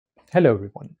Hello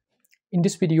everyone. In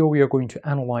this video we are going to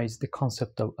analyze the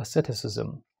concept of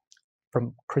asceticism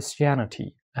from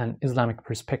Christianity and Islamic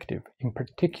perspective, in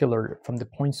particular from the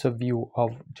points of view of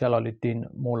Jalaluddin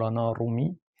Mawlānā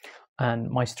Rumi and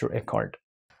Meister Eckhart.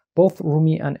 Both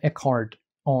Rumi and Eckhart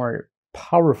are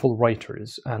powerful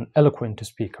writers and eloquent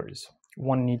speakers.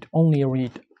 One need only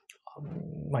read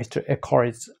Meister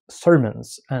Eckhart's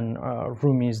sermons and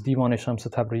Rumi's Divan-e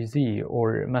Tabrizi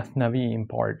or Mathnavi in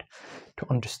part to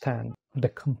understand the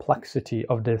complexity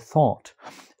of their thought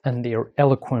and their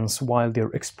eloquence while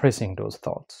they're expressing those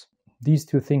thoughts. These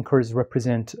two thinkers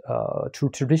represent two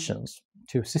traditions,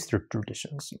 two sister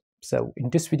traditions. So in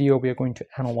this video we are going to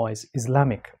analyze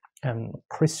Islamic and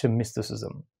Christian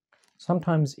mysticism.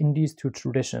 Sometimes in these two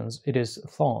traditions, it is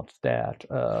thought that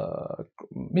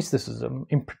mysticism,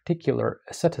 in particular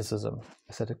asceticism,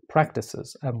 ascetic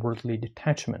practices, and worldly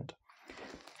detachment,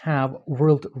 have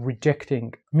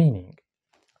world-rejecting meaning,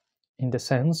 in the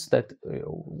sense that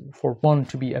for one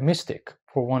to be a mystic,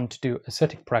 for one to do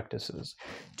ascetic practices,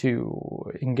 to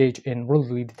engage in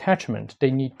worldly detachment,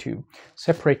 they need to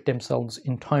separate themselves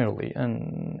entirely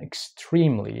and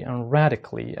extremely and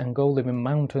radically and go live in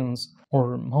mountains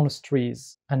or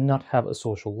monasteries and not have a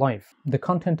social life. The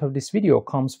content of this video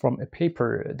comes from a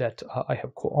paper that I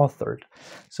have co-authored.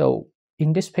 So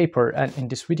in this paper and in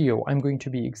this video, I'm going to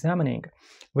be examining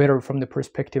whether from the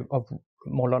perspective of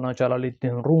Mawlānā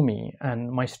Jalāl Rumi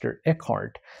and Meister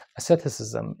Eckhart,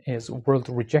 asceticism is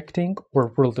world-rejecting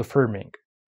or world-affirming.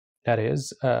 That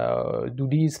is, do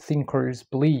these thinkers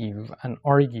believe and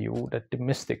argue that the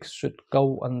mystics should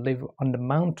go and live on the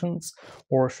mountains,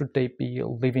 or should they be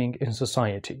living in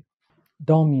society?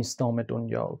 Dāmīst dām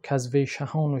dunya, kaz vê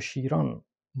shahan و شیران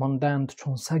ماندند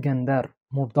چون سگ اندر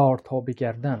مردار تا به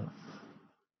گردن.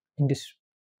 In this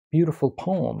beautiful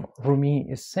poem, Rumi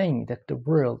is saying that the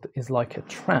world is like a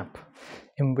trap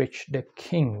in which the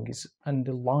kings and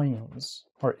the lions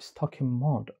are stuck in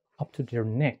mud up to their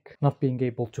neck, not being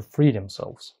able to free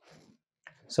themselves.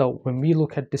 So when we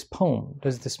look at this poem,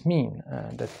 does this mean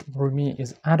that Rumi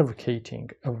is advocating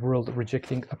a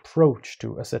world-rejecting approach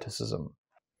to asceticism?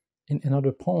 In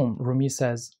another poem, Rumi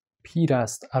says, "Pir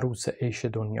ast arus eish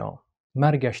dunya,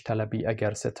 margash talabi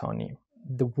agar setani."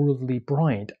 The worldly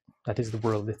bride, that is the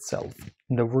world itself,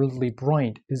 the worldly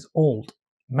bride is old,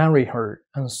 marry her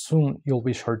and soon you'll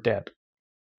wish her dead.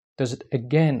 Does it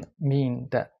again mean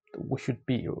that we should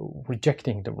be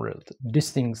rejecting the world,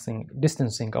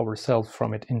 distancing ourselves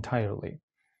from it entirely?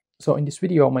 So in this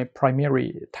video, my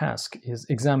primary task is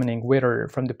examining whether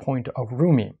from the point of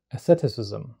Rumi,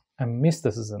 asceticism and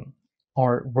mysticism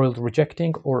are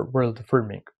world-rejecting or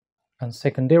world-affirming. And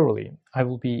secondarily, I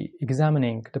will be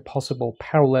examining the possible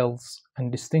parallels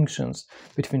and distinctions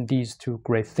between these two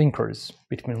great thinkers,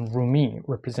 between Rumi,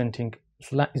 representing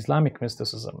Islamic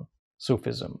mysticism,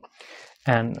 Sufism,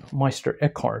 and Meister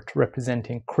Eckhart,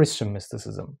 representing Christian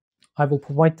mysticism. I will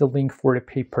provide the link for the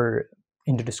paper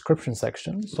in the description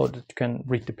section so that you can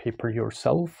read the paper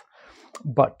yourself,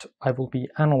 but I will be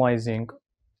analyzing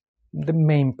the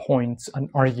main points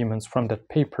and arguments from that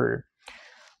paper.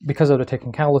 Because of the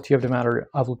technicality of the matter,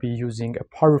 I will be using a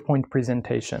PowerPoint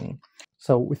presentation.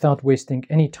 So without wasting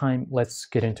any time, let's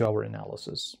get into our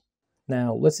analysis.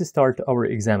 Now, let's start our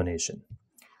examination.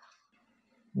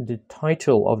 The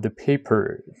title of the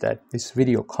paper that this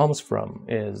video comes from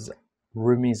is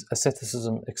Rumi's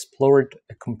Asceticism Explored,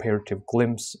 a Comparative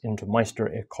Glimpse into Meister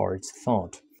Eckhart's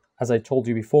Thought. As I told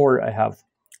you before, I have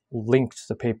linked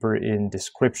the paper in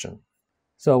description.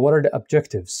 So what are the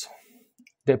objectives?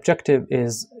 The objective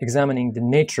is examining the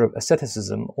nature of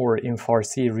asceticism, or in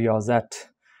Farsi, riyazat,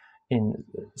 in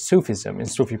Sufism, in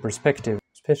Sufi perspective,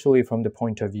 especially from the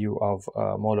point of view of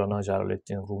Mawlānā Jalāl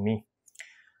Rumi.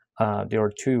 There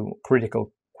are two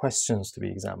critical questions to be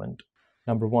examined.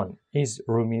 Number one, is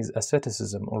Rumi's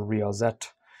asceticism or riyazat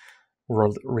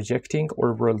world-rejecting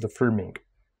or world-affirming?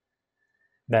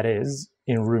 That is,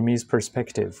 in Rumi's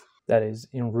perspective.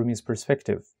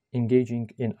 Engaging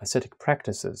in ascetic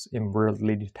practices in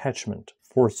worldly detachment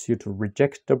force you to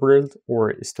reject the world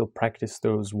or still practice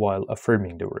those while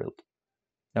affirming the world.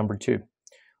 Number two,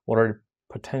 what are the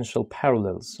potential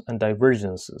parallels and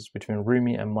divergences between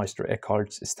Rumi and Meister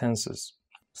Eckhart's stances?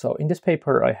 So in this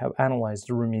paper, I have analyzed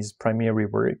Rumi's primary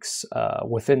works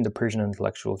within the Persian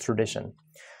intellectual tradition.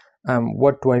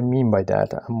 What do I mean by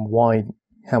that, and why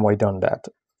have I done that?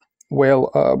 Well,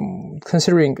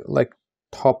 considering like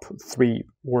top three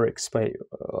works by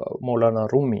Mawlānā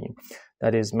Rumi,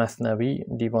 that is Mathnavi,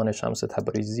 Divan-e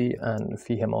Tabrizi, and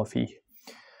Fihi Ma Fihi.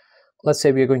 Let's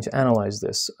say we are going to analyze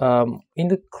this. In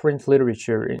the current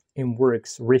literature, in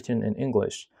works written in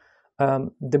English,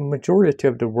 The majority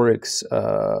of the works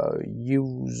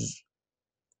use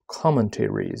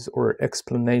commentaries or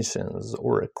explanations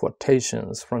or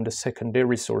quotations from the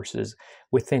secondary sources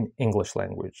within English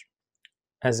language,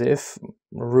 as if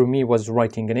Rumi was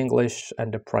writing in English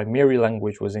and the primary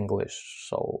language was English,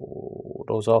 so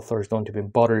those authors don't even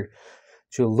bother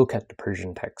to look at the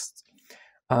Persian text.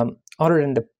 Other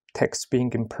than the text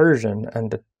being in Persian,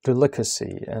 and the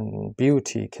delicacy and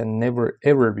beauty can never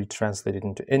ever be translated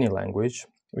into any language,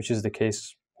 which is the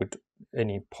case with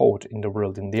any poet in the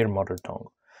world in their mother tongue.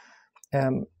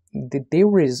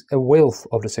 There is a wealth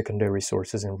of the secondary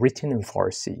sources written in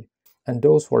Farsi, and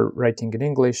those who are writing in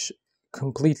English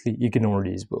completely ignore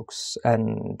these books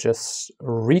and just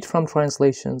read from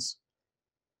translations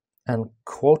and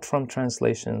quote from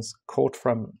translations, quote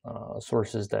from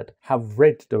sources that have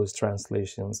read those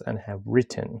translations and have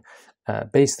written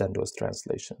based on those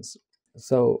translations.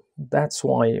 So that's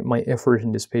why my effort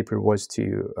in this paper was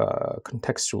to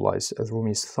contextualize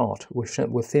Rumi's thought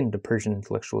within the Persian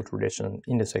intellectual tradition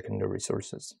in the secondary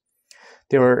sources.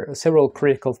 There are several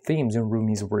critical themes in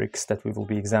Rumi's works that we will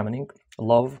be examining: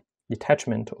 love,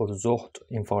 detachment, or zuhd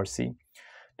in Farsi,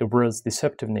 the world's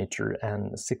deceptive nature,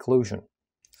 and seclusion.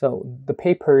 So the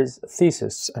paper's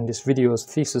thesis and this video's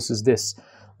thesis is this: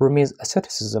 Rumi's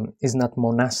asceticism is not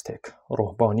monastic,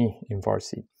 ruhbani in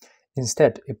Farsi.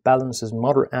 Instead, it balances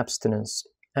moderate abstinence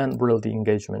and worldly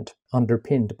engagement,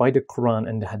 underpinned by the Quran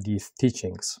and the Hadith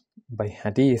teachings. By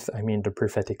Hadith, I mean the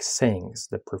prophetic sayings,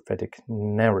 the prophetic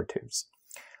narratives.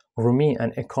 Rumi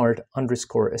and Eckhart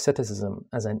underscore asceticism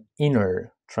as an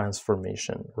inner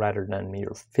transformation rather than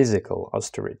mere physical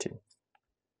austerity.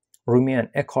 Rumi and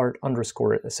Eckhart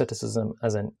underscore asceticism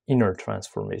as an inner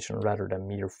transformation rather than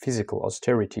mere physical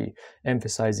austerity,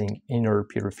 emphasizing inner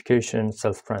purification,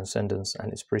 self-transcendence,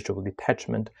 and spiritual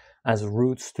detachment as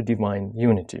routes to divine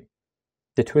unity.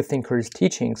 The two thinkers'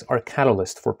 teachings are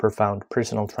catalysts for profound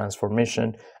personal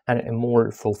transformation and a more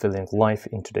fulfilling life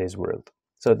in today's world.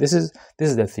 So this is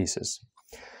the thesis.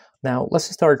 Now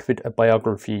let's start with a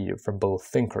biography from both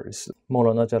thinkers.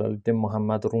 Mawlānā Jalāl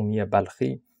Muḥammad Rūmī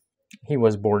Balkhi. He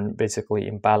was born basically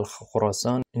in Balkh,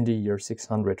 Khurasan in the year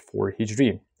 604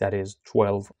 Hijri, that is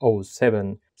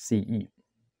 1207 CE.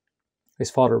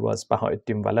 His father was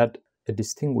Baha'u'ddin Walad, a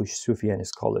distinguished Sufi and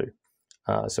scholar.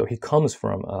 So he comes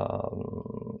from a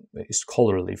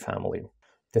scholarly family.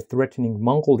 The threatening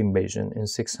Mongol invasion in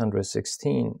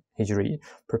 616 Hijri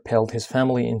propelled his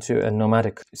family into a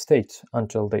nomadic state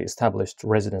until they established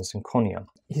residence in Konya.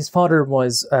 His father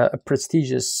was a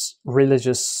prestigious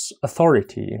religious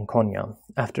authority in Konya.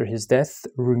 After his death,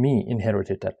 Rumi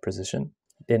inherited that position.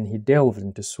 Then he delved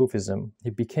into Sufism. He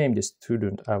became the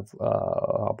student of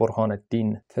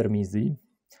Burhanuddin Tirmizi,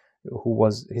 who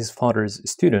was his father's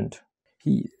student.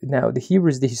 Here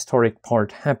is the historic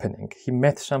part happening. He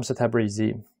met Shams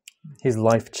Tabrizi, his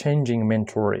life-changing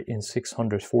mentor, in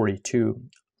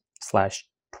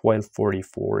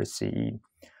 642/1244 CE.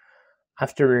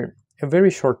 After a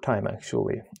very short time,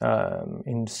 actually,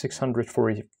 in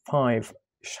 645,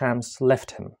 Shams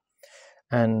left him,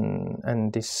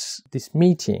 and this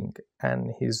meeting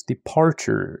and his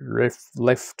departure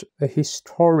left a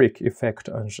historic effect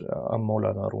on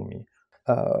Mawlānā Rumi.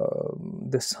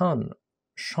 The sun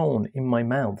shone in my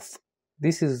mouth.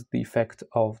 This is the effect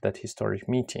of that historic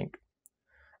meeting.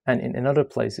 And in another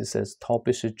place it says,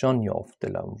 Tabish jan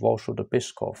yaftelam, vashuda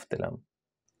bishkaftelam.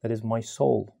 That is, my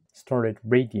soul started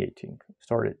radiating,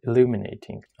 started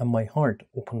illuminating, and my heart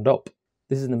opened up.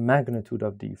 This is the magnitude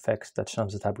of the effects that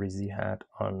Shams Tabrizi had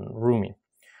on Rumi.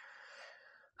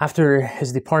 After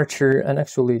his departure, and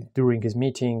actually during his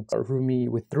meeting, Rumi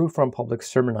withdrew from public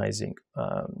sermonizing.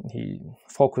 He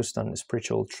focused on the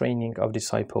spiritual training of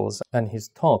disciples and his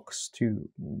talks to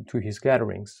his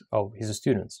gatherings of his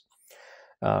students.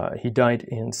 He died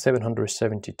in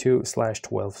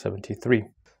 772/1273.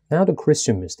 Now the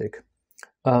Christian mystic.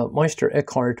 Meister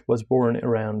Eckhart was born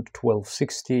around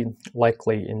 1260,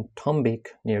 likely in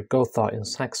Tombik, near Gotha in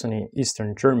Saxony,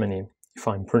 Eastern Germany, if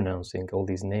I'm pronouncing all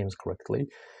these names correctly.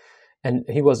 And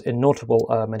he was a notable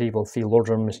medieval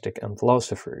theologian, mystic, and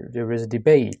philosopher. There is a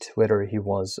debate whether he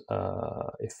was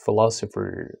a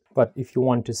philosopher, but if you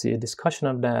want to see a discussion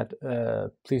of that,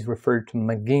 please refer to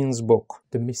McGinn's book,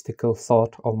 The Mystical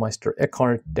Thought of Meister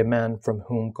Eckhart, the Man from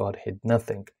Whom God Hid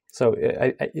Nothing. So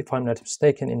if I'm not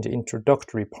mistaken, in the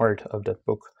introductory part of that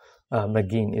book,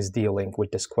 McGinn is dealing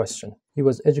with this question. He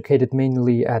was educated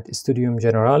mainly at Studium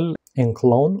General in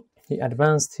Cologne. He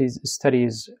advanced his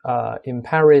studies in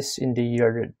Paris in the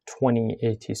year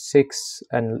 2086,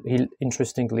 and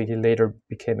interestingly, he later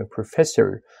became a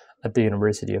professor at the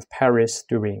University of Paris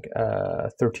during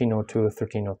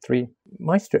 1302-1303.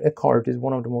 Meister Eckhart is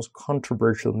one of the most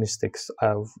controversial mystics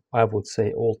of, I would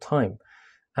say, all time.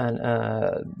 And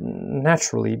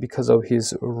naturally, because of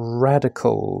his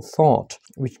radical thought,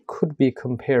 which could be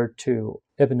compared to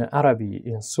Ibn Arabi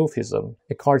in Sufism,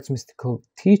 Eckhart's mystical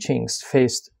teachings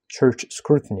faced church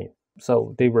scrutiny.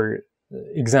 So they were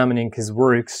examining his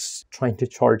works, trying to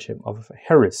charge him of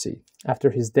heresy. After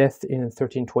his death in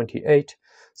 1328,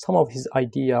 some of his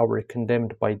ideas were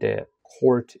condemned by the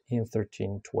court in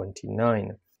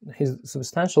 1329. His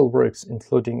substantial works,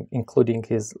 including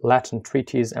his Latin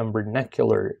treatise and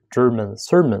vernacular German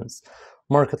sermons,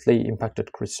 markedly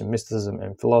impacted Christian mysticism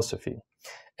and philosophy.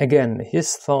 Again,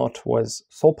 his thought was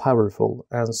so powerful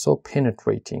and so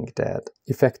penetrating that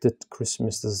it affected Christian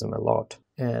mysticism a lot.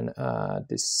 And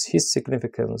his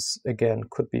significance, again,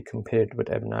 could be compared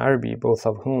with Ibn Arabi, both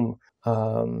of whom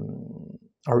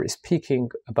are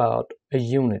speaking about a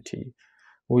unity,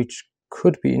 which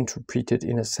could be interpreted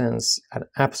in a sense an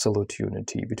absolute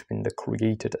unity between the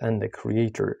created and the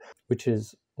creator, which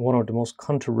is one of the most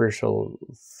controversial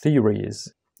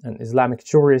theories. And Islamic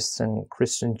jurists and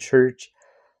Christian church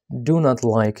do not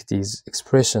like these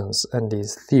expressions and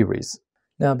these theories.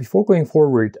 Now, before going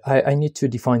forward, I need to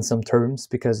define some terms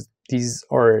because these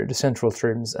are the central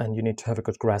terms and you need to have a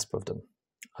good grasp of them.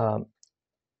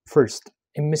 First,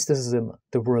 in mysticism,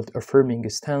 the world-affirming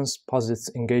stance posits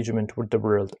engagement with the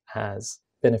world as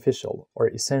beneficial or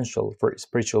essential for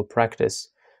spiritual practice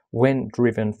when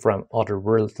driven from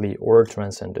otherworldly or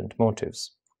transcendent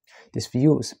motives. This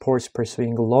view supports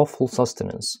pursuing lawful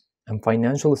sustenance and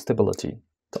financial stability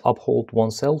to uphold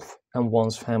oneself and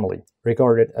one's family,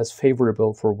 regarded as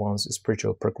favorable for one's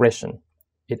spiritual progression.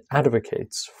 It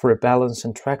advocates for a balanced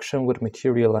interaction with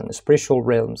material and spiritual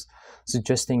realms,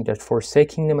 suggesting that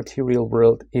forsaking the material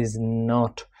world is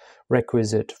not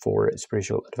requisite for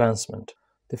spiritual advancement.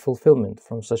 The fulfillment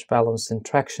from such balanced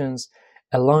interactions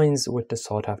aligns with the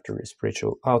sought-after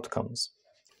spiritual outcomes.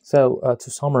 So,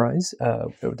 to summarize,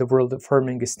 the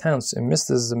world-affirming stance in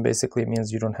mysticism basically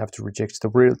means you don't have to reject the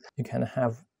world. You can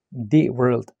have the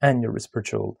world and your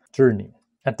spiritual journey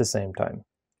at the same time,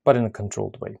 but in a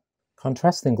controlled way.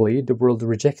 Contrastingly, the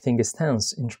world-rejecting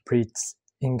stance interprets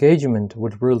engagement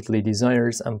with worldly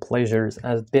desires and pleasures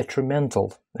as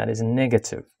detrimental, that is,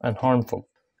 negative and harmful,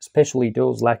 especially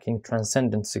those lacking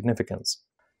transcendent significance.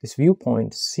 This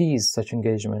viewpoint sees such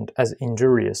engagement as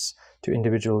injurious to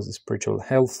individuals' spiritual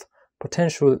health,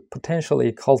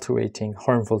 potentially cultivating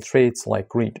harmful traits like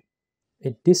greed.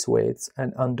 It dissuades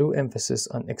an undue emphasis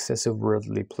on excessive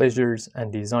worldly pleasures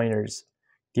and desires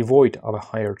devoid of a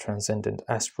higher transcendent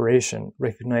aspiration,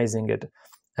 recognizing it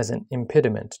as an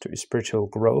impediment to spiritual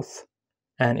growth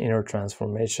and inner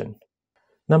transformation.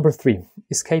 Number 3,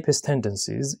 escapist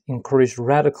tendencies encourage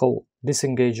radical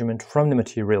disengagement from the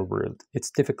material world,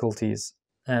 its difficulties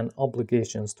and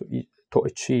obligations to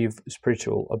achieve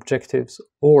spiritual objectives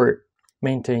or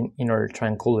maintain inner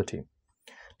tranquility.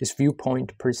 This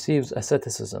viewpoint perceives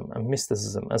asceticism and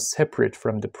mysticism as separate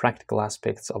from the practical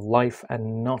aspects of life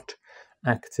and not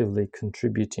actively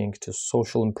contributing to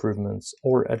social improvements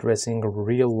or addressing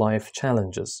real-life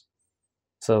challenges.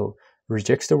 So,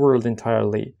 reject the world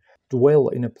entirely, dwell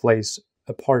in a place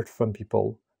apart from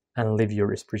people, and live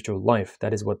your spiritual life.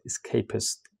 That is what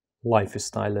escapist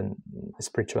lifestyle and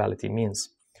spirituality means.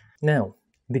 Now,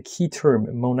 the key term,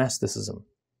 monasticism.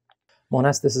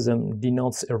 Monasticism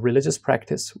denotes a religious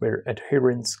practice where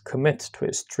adherents commit to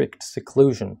a strict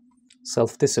seclusion,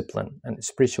 self-discipline, and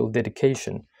spiritual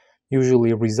dedication,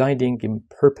 usually residing in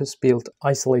purpose-built,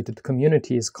 isolated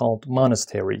communities called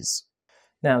monasteries.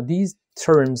 Now, these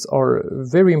terms are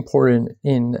very important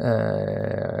in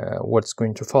what's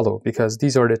going to follow, because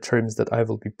these are the terms that I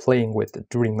will be playing with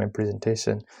during my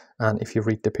presentation, and if you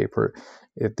read the paper,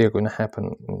 they're going to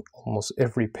happen in almost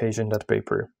every page in that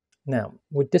paper. Now,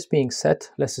 with this being said,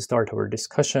 let's start our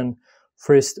discussion.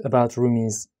 First, about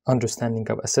Rumi's understanding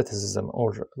of asceticism,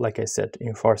 or like I said,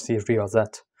 in Farsi,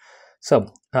 riyazat.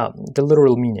 So, the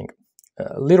literal meaning.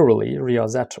 Literally,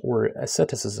 riyazat or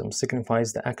asceticism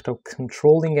signifies the act of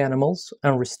controlling animals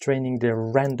and restraining their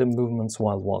random movements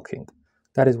while walking.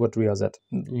 That is what riyazat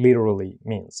literally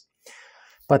means.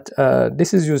 But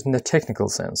this is used in the technical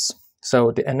sense.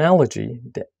 So the analogy,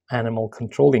 the animal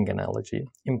controlling analogy,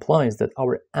 implies that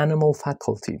our animal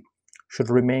faculty should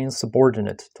remain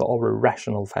subordinate to our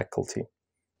rational faculty.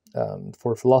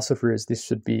 For philosophers, this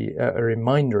should be a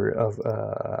reminder of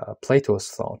Plato's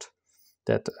thought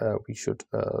that we should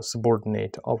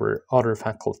subordinate our other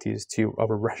faculties to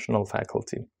our rational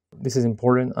faculty. this is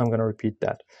important, I'm going to repeat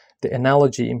that. The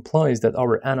analogy implies that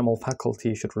our animal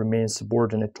faculty should remain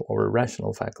subordinate to our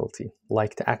rational faculty.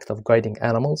 Like the act of guiding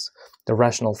animals, the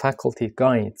rational faculty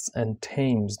guides and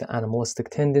tames the animalistic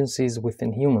tendencies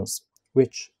within humans,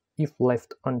 which, if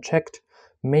left unchecked,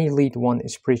 may lead one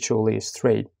spiritually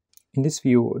astray. In this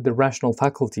view, the rational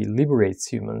faculty liberates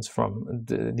humans from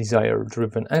the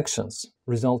desire-driven actions,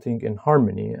 resulting in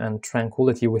harmony and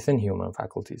tranquility within human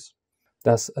faculties.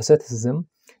 Thus, asceticism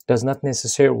does not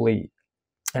necessarily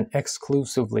and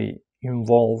exclusively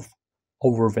involve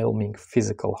overwhelming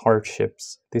physical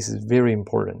hardships. This is very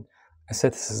important.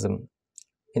 Asceticism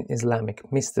in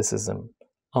Islamic mysticism,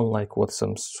 unlike what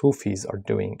some Sufis are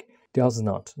doing, does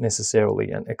not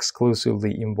necessarily and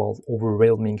exclusively involve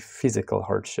overwhelming physical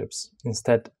hardships.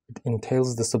 Instead, it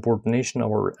entails the subordination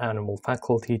of our animal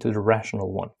faculty to the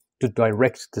rational one, to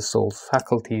direct the soul's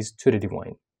faculties to the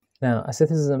divine. Now,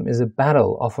 asceticism is a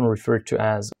battle often referred to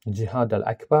as Jihad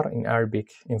al-Akbar in Arabic,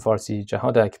 in Farsi,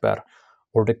 Jihad al-Akbar,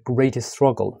 or the greatest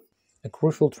struggle, a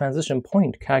crucial transition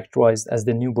point characterized as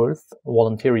the new birth,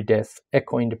 voluntary death,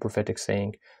 echoing the prophetic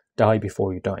saying, "Die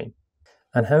before you die."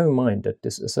 And have in mind that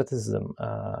this asceticism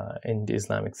in the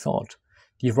Islamic thought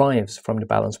derives from the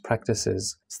balanced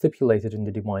practices stipulated in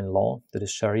the divine law, that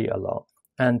is Sharia law,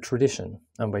 and tradition,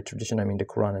 and by tradition I mean the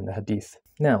Quran and the Hadith.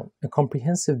 Now, a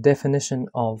comprehensive definition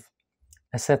of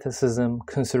asceticism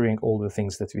considering all the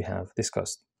things that we have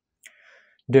discussed.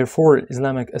 Therefore,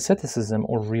 Islamic asceticism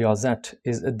or riyazat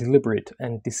is a deliberate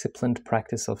and disciplined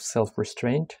practice of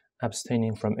self-restraint,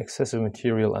 abstaining from excessive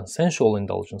material and sensual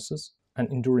indulgences, and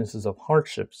endurances of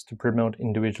hardships to promote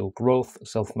individual growth,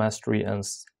 self-mastery, and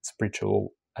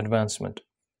spiritual advancement.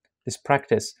 This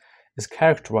practice is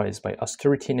characterized by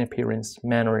austerity in appearance,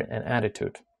 manner, and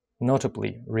attitude.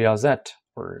 Notably, riyazat,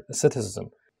 or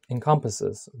asceticism,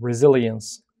 encompasses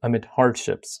resilience amid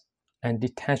hardships and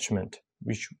detachment,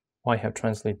 which I have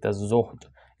translated as zuhd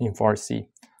in Farsi,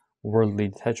 worldly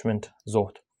detachment,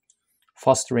 zuhd,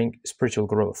 fostering spiritual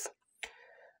growth.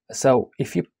 So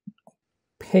if you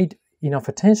paid enough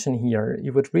attention here,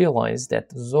 you would realize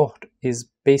that zuhd is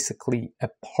basically a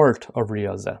part of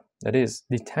riyazah. That is,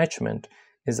 detachment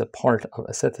is a part of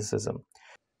asceticism.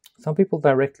 Some people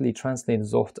directly translate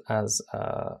zuhd as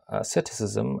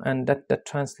asceticism, and that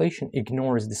translation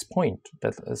ignores this point,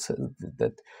 that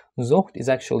zuhd is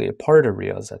actually a part of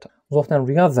riyazah. Zuhd and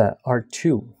riyazah are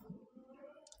two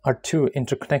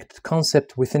interconnected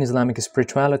concepts within Islamic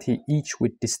spirituality, each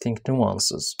with distinct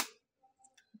nuances.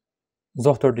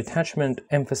 Zuhd or detachment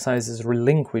emphasizes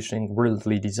relinquishing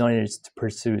worldly desires to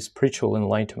pursue spiritual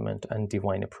enlightenment and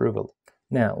divine approval.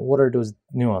 Now, what are those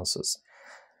nuances?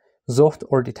 Zuhd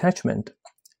or detachment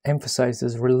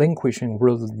emphasizes relinquishing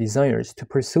worldly desires to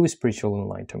pursue spiritual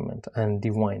enlightenment and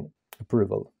divine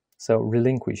approval. So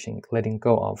relinquishing, letting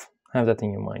go of, have that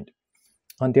in your mind.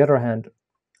 On the other hand,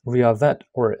 riyazat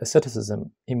or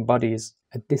asceticism embodies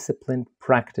a disciplined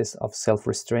practice of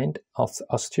self-restraint, of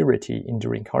austerity,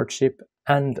 enduring hardship,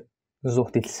 and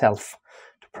zuhd itself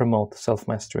to promote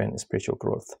self-mastery and spiritual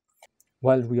growth.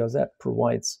 While riyazat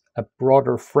provides a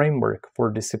broader framework for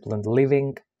disciplined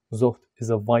living, zuhd is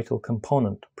a vital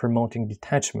component promoting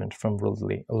detachment from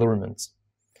worldly allurements.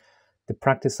 The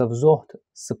practice of zuhd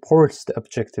supports the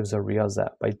objectives of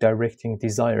riyazat by directing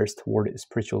desires toward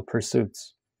spiritual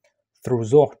pursuits. Through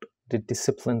zuhd, the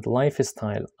disciplined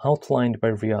lifestyle outlined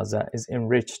by riyazah is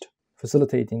enriched,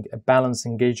 facilitating a balanced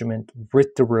engagement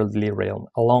with the worldly realm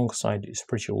alongside a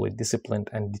spiritually disciplined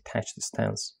and detached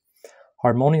stance.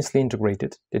 Harmoniously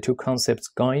integrated, the two concepts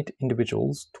guide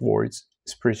individuals towards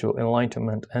spiritual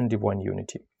enlightenment and divine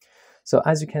unity. So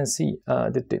as you can see,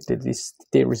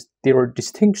 there are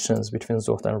distinctions between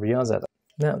zuhd and riyazah.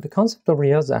 Now, the concept of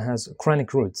riyazah has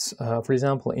Quranic roots. For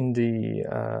example, in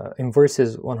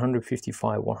verses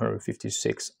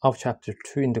 155-156 of chapter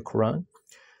 2 in the Quran,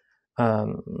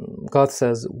 God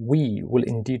says, "We will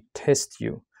indeed test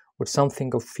you with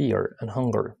something of fear and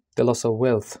hunger, the loss of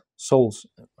wealth, souls,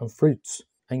 and fruits,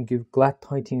 and give glad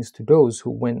tidings to those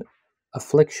who, when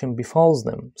affliction befalls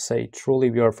them, say, truly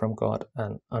we are from God,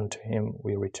 and unto him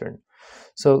we return."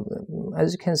 So,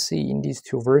 as you can see in these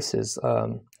two verses,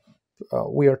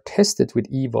 we are tested with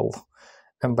evil,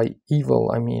 and by evil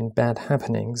I mean bad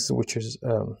happenings, which is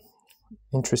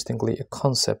interestingly a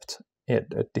concept,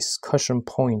 a discussion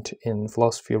point in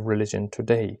philosophy of religion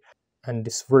today. And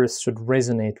this verse should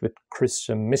resonate with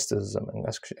Christian mysticism and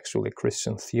actually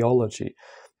Christian theology,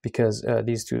 because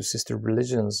these two sister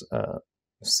religions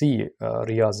see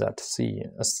riyazat, see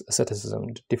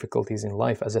asceticism, the difficulties in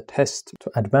life, as a test to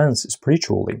advance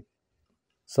spiritually.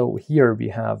 So here we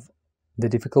have the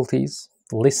difficulties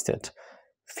listed: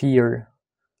 fear,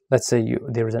 let's say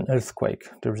there is an earthquake,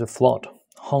 there is a flood,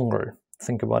 hunger,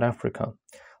 think about Africa,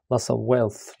 loss of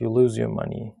wealth, you lose your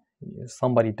money,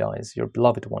 somebody dies, your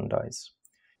beloved one dies,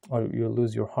 or you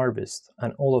lose your harvest,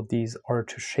 and all of these are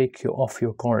to shake you off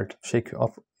your guard, shake you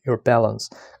off your balance,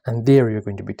 and there you're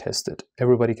going to be tested.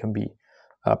 Everybody can be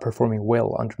performing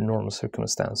well under normal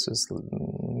circumstances,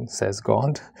 says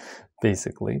God,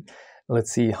 basically.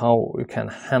 Let's see how you can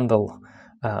handle,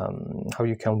 how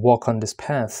you can walk on this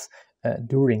path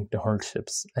during the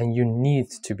hardships, and you need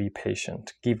to be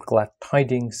patient. Give glad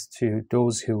tidings to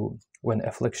those who, when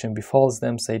affliction befalls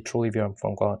them, say, truly we are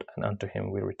from God, and unto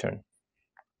him we return.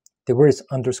 The verse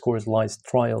underscores life's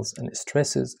trials and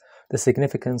stresses, the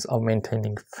significance of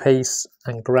maintaining faith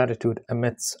and gratitude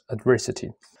amidst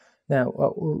adversity. Now,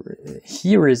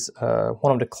 here is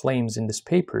one of the claims in this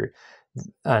paper,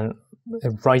 and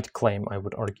a right claim, I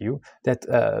would argue, that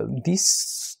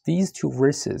these two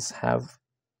verses have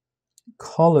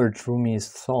colored Rumi's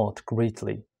thought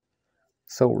greatly.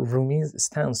 So Rumi's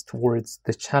stance towards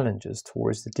the challenges,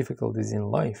 towards the difficulties in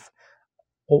life,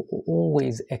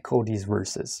 always echo these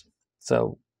verses.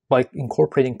 So by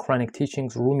incorporating Quranic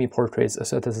teachings, Rumi portrays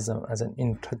asceticism as an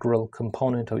integral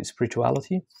component of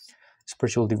spirituality,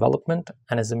 spiritual development,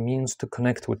 and as a means to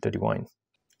connect with the divine.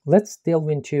 Let's delve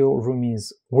into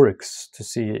Rumi's works to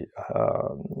see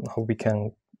how we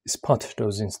can spot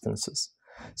those instances.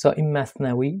 So in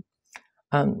Mathnawi,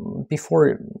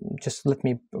 before, just let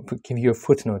me give you a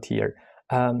footnote here.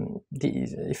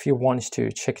 If you want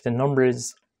to check the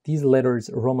numbers, these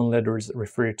letters, Roman letters,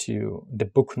 refer to the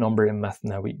book number in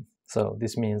Mathnawi. So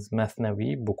this means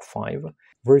Mathnawi, book 5,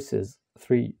 verses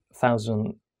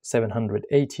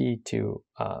 3780 to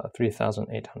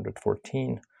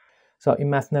 3814. So in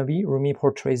Mathnawi, Rumi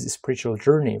portrays a spiritual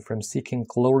journey from seeking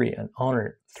glory and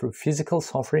honor through physical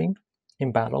suffering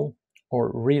in battle,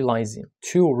 or realizing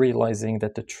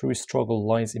that the true struggle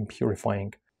lies in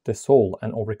purifying the soul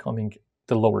and overcoming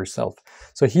the lower self.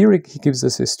 So here he gives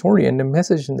us a story, and the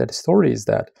message in that story is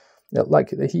that,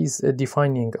 like, he's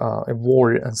defining a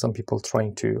war, and some people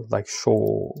trying to like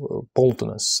show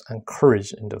boldness and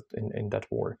courage in that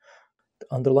war. The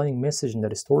underlying message in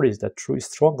that story is that true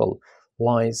struggle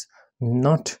lies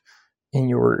not in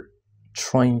your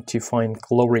trying to find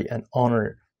glory and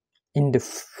honor in the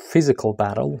physical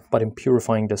battle, but in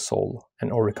purifying the soul and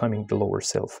overcoming the lower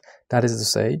self. That is to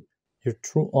say, your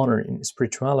true honor in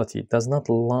spirituality does not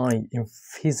lie in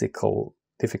physical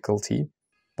difficulty,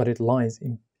 but it lies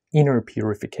in inner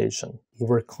purification,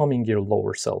 overcoming your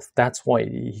lower self. That's why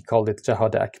he called it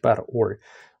Jahad Akbar, or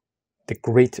the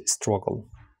great struggle.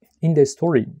 In the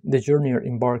story, the journeyer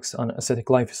embarks on ascetic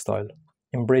lifestyle,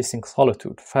 embracing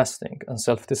solitude, fasting, and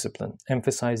self-discipline,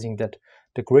 emphasizing that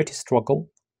the great struggle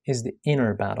is the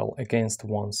inner battle against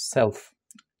one's self,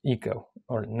 ego,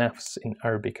 or nafs in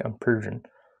Arabic and Persian.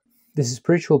 This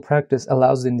spiritual practice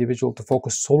allows the individual to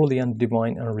focus solely on the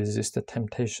divine and resist the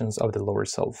temptations of the lower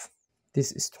self.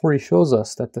 This story shows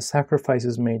us that the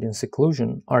sacrifices made in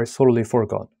seclusion are solely for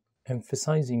God,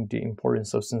 emphasizing the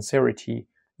importance of sincerity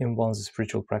in one's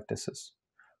spiritual practices.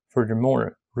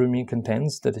 Furthermore, Rumi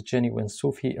contends that a genuine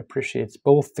Sufi appreciates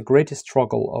both the great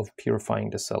struggle of purifying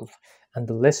the self and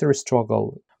the lesser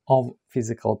struggle of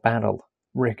physical battle,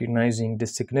 recognizing the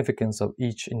significance of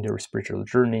each in their spiritual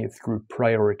journey through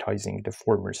prioritizing the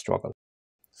former struggle.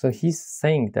 So he's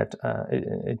saying that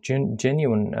a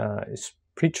genuine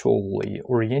spiritually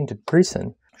oriented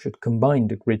person should combine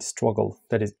the great struggle,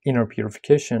 that is inner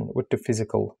purification, with the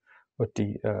physical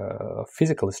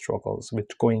struggles,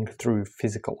 with going through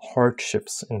physical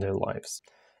hardships in their lives.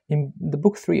 In the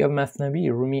book 3 of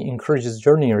Mathnawi, Rumi encourages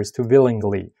journeyers to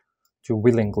willingly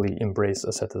embrace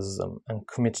asceticism and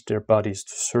commit their bodies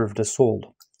to serve the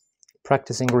soul.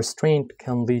 Practicing restraint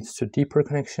can lead to deeper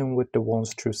connection with the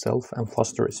one's true self and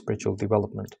foster spiritual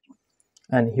development.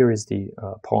 And here is the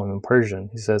poem in Persian.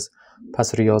 He says,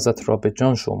 "Pas riyazat ra be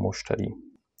jan sho mushtari,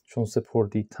 chun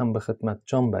sepurdi tan be khidmat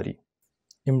jan bari."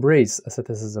 Embrace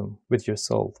asceticism with your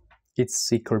soul. Its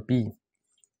seeker be.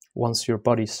 Once your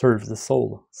body serves the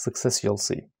soul, success you'll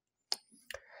see.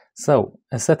 So,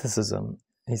 asceticism,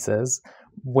 he says,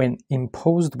 when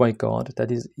imposed by God,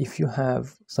 that is, if you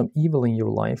have some evil in your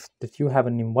life that you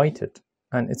haven't invited,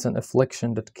 and it's an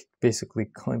affliction that basically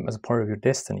comes as part of your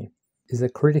destiny, is a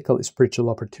critical spiritual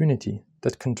opportunity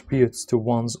that contributes to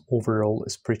one's overall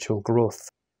spiritual growth.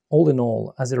 All in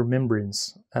all, as a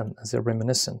remembrance and as a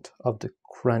reminiscent of the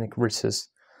Quranic verses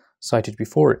cited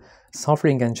before,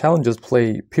 suffering and challenges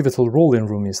play a pivotal role in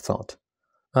Rumi's thought.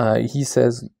 He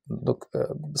says, look,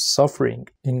 suffering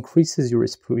increases your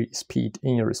speed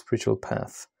in your spiritual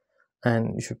path,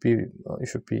 and you should be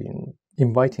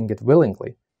inviting it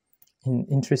willingly.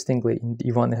 Interestingly, in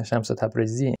Divan Shams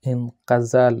Tabrizi, in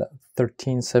Ghazal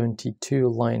 1372,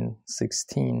 line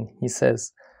 16, he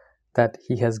says that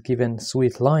he has given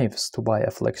sweet lives to buy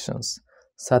afflictions.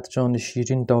 Sad jan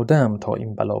shirin dadam ta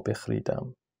in bala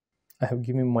bekhridam. I have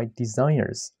given my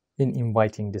desires in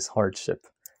inviting this hardship,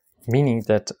 meaning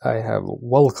that I have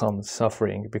welcomed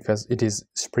suffering because it is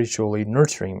spiritually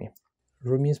nurturing me.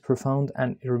 Rumi's profound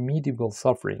and irremediable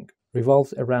suffering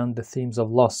revolves around the themes of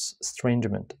loss,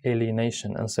 estrangement,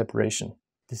 alienation, and separation.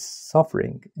 This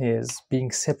suffering is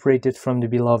being separated from the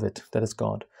beloved, that is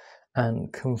God,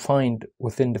 and confined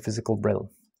within the physical realm,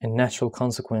 a natural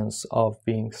consequence of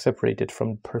being separated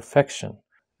from perfection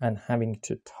and having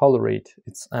to tolerate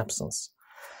its absence.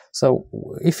 So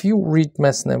if you read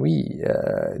Masnavi,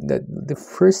 the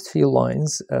first few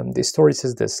lines, the story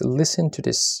says this: listen to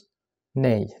this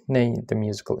ney, the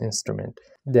musical instrument,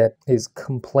 that is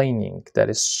complaining, that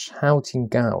is shouting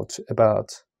out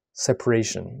about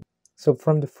separation. So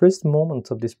from the first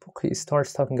moment of this book, he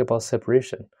starts talking about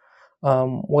separation.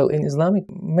 Well, in Islamic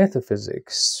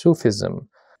metaphysics, Sufism,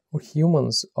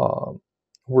 humans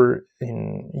were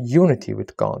in unity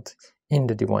with God in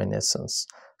the divine essence.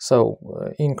 So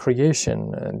in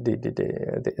creation,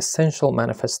 the essential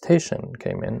manifestation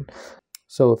came in.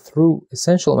 So through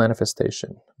essential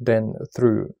manifestation, then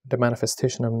through the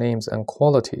manifestation of names and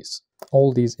qualities,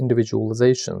 all these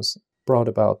individualizations brought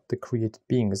about the created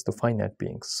beings, the finite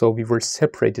beings. So we were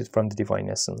separated from the divine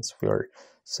essence. We are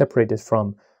separated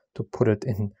from, to put it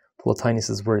in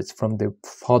Plotinus's words, from the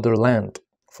fatherland,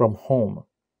 from home.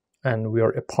 And we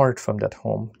are apart from that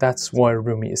home. That's why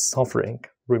Rumi is suffering.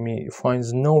 Rumi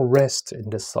finds no rest in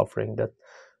this suffering, that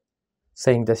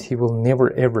saying that he will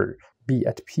never ever be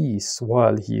at peace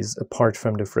while he is apart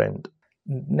from the friend.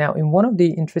 Now, in one of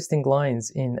the interesting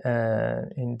lines in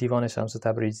Divan Shams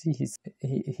Tabrizi,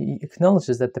 he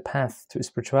acknowledges that the path to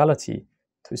spirituality,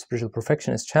 to spiritual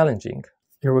perfection, is challenging.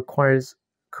 It requires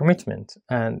commitment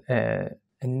and a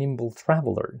nimble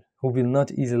traveler who will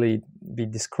not easily be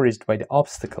discouraged by the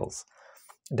obstacles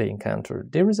they encounter.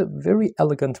 There is a very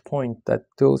elegant point that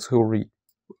those who read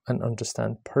and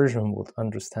understand Persian would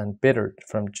understand better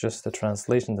from just the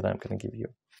translation that I'm going to give you.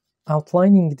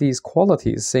 Outlining these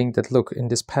qualities, saying that, look, in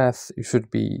this path you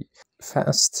should be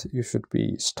fast, you should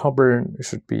be stubborn, you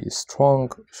should be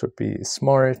strong, you should be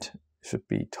smart, you should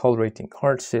be tolerating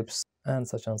hardships, and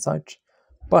such.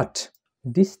 But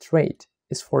this trait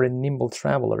is for a nimble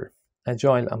traveler,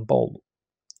 agile and bold.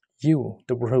 You,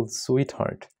 the world's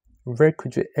sweetheart, where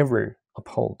could you ever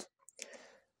uphold?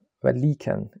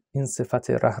 ولیکن این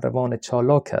صفت رهروان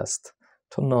چالاک است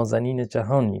تو نازنین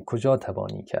جهانی کجا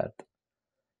توانی کرد.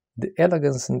 The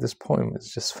elegance in this poem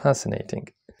is just fascinating.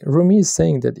 Rumi is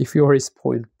saying that if you are a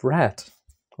spoiled brat,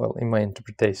 well, in my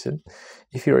interpretation,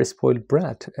 if you're a spoiled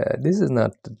brat, this is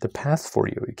not the path for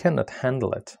you. You cannot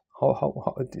handle it.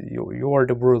 How you are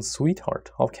the world's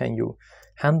sweetheart. How can you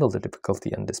handle the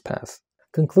difficulty in this path?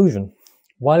 Conclusion.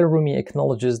 While Rumi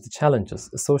acknowledges the challenges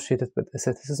associated with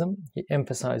asceticism, he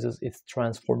emphasizes its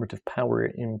transformative power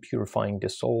in purifying the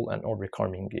soul and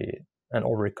overcoming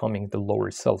the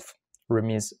lower self.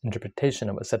 Rumi's interpretation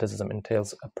of asceticism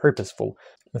entails a purposeful,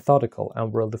 methodical,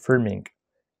 and world-affirming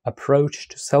approach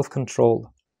to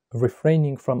self-control,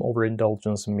 refraining from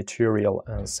overindulgence in material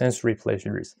and sensory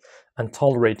pleasures, and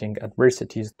tolerating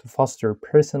adversities to foster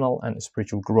personal and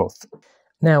spiritual growth.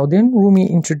 Now, then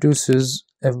Rumi introduces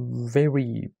a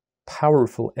very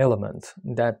powerful element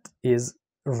that is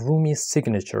Rumi's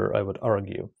signature, I would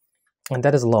argue, and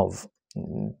that is love,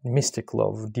 mystic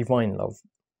love, divine love,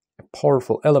 a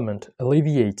powerful element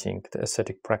alleviating the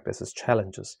ascetic practices'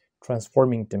 challenges,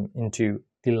 transforming them into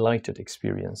delighted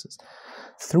experiences.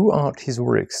 Throughout his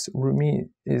works,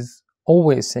 Rumi is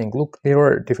always saying, look, there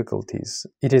are difficulties,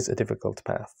 it is a difficult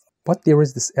path, but there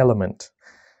is this element,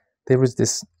 there is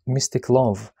this mystic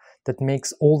love that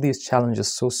makes all these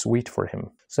challenges so sweet for him.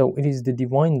 So it is the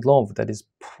divine love that is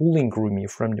pulling Rumi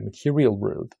from the material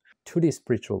world to the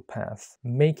spiritual path,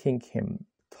 making him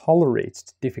tolerate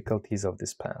the difficulties of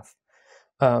this path.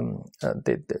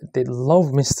 They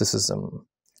love mysticism,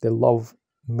 they love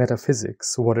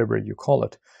metaphysics, whatever you call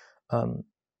it,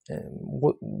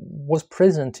 was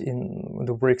present in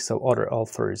the works of other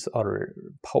authors, other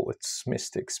poets,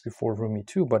 mystics before Rumi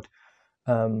too, but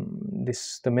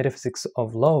the metaphysics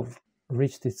of love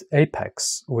reached its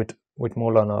apex with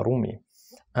Mawlānā Rumi.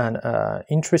 And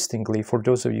interestingly, for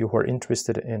those of you who are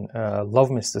interested in love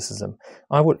mysticism,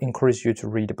 I would encourage you to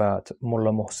read about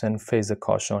Mullah Mohsen Faiz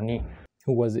Kashani,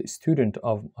 who was a student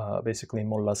of basically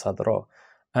Mullah Sadra,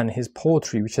 and his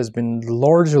poetry, which has been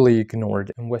largely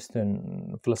ignored in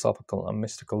Western philosophical and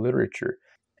mystical literature,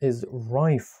 is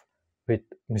rife with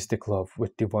mystic love,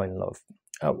 with divine love.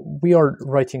 We are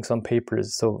writing some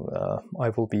papers, so I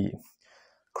will be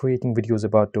creating videos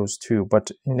about those too.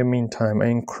 But in the meantime, I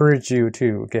encourage you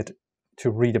to get to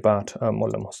read about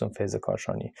Mullah Mohsen Faiz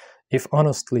Kashani. If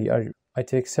honestly, I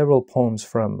take several poems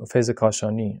from Faiz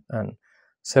Kashani and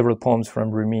several poems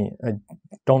from Rumi. I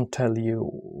don't tell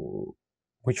you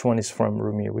which one is from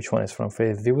Rumi, which one is from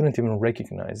Faiz. They wouldn't even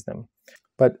recognize them.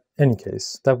 But in any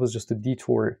case, that was just a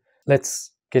detour.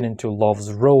 Let's get into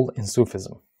love's role in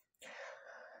Sufism.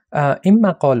 In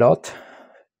Maqalat,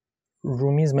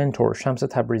 Rumi's mentor, Shams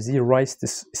Tabrizi, writes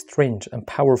this strange and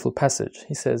powerful passage.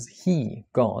 He says, "He,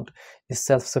 God, is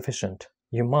self-sufficient.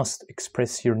 You must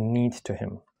express your need to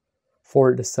him.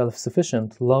 For the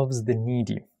self-sufficient loves the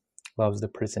needy, loves the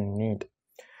person in need.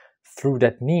 Through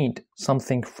that need,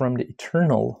 something from the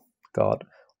eternal God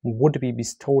would be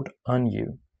bestowed on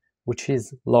you, which is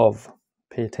love."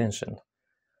 Pay attention.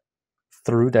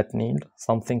 Through that need,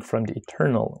 something from the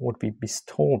eternal would be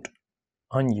bestowed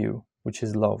on you, which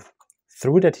is love.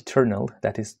 Through that eternal,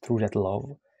 that is, through that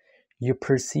love, you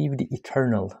perceive the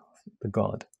eternal, the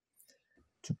God.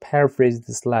 To paraphrase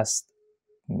this last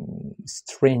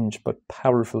strange but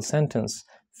powerful sentence,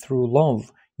 through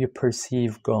love, you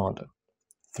perceive God.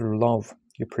 Through love,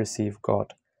 you perceive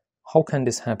God. How can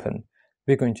this happen?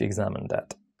 We're going to examine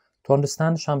that. To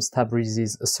understand Shams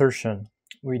Tabrizi's assertion,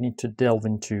 we need to delve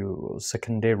into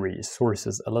secondary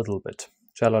sources a little bit.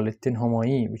 Jalaluddin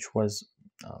Humayni, which was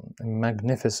a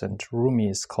magnificent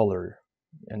Rumi scholar,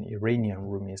 an Iranian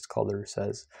Rumi scholar,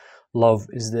 says, "Love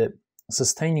is the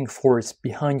sustaining force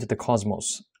behind the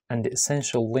cosmos and the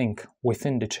essential link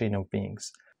within the chain of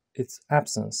beings. Its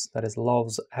absence, that is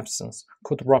love's absence,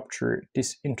 could rupture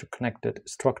this interconnected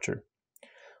structure."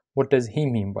 What does he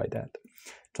mean by that?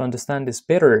 To understand this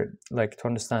better, like to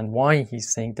understand why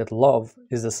he's saying that love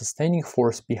is the sustaining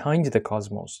force behind the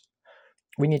cosmos,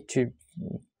 we need to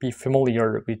be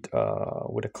familiar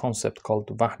with a concept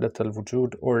called Wahdat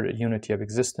al-Wujud, or unity of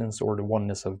existence, or the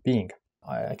oneness of being.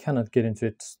 I cannot get into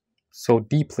it so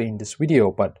deeply in this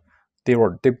video, but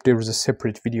there is a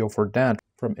separate video for that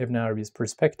from Ibn Arabi's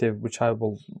perspective, which I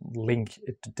will link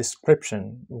in the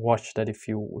description. Watch that if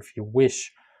you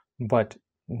wish. But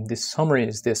the summary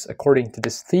is this: according to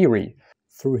this theory,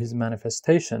 through his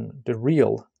manifestation, the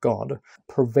real God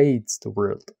pervades the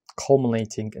world,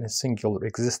 culminating in a singular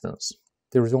existence.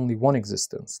 There is only one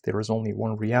existence, there is only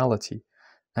one reality,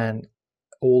 and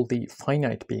all the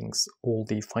finite beings, all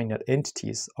the finite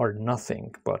entities are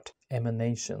nothing but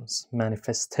emanations,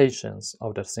 manifestations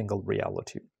of that single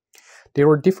reality. There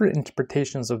are different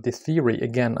interpretations of this theory.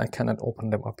 Again, I cannot open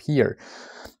them up here.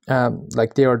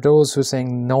 Like there are those who are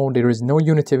saying, no, there is no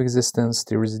unity of existence,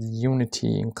 there is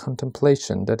unity in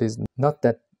contemplation. That is not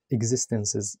that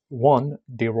existence is one,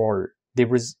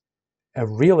 there is a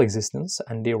real existence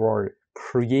and there are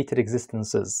created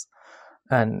existences.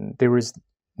 And there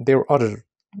are other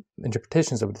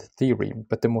interpretations of the theory,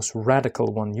 but the most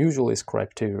radical one, usually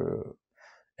ascribed to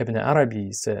Ibn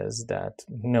Arabi, says that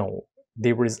no,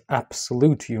 there is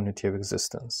absolute unity of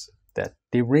existence, that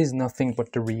there is nothing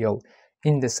but the real,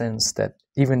 in the sense that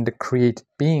even the created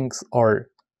beings are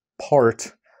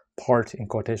part in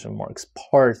quotation marks,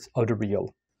 part of the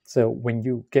real. So when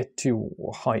you get to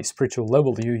a high spiritual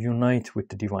level, you unite with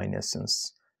the divine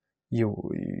essence. When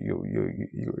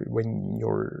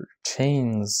your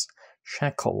chains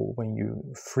shackle, when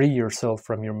you free yourself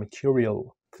from your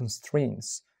material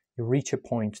constraints, you reach a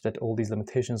point that all these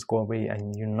limitations go away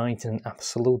and unite in an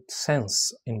absolute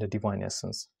sense in the divine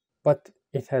essence. But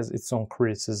it has its own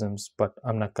criticisms, but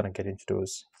I'm not going to get into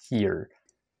those here.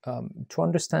 To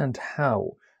understand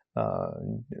how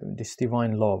this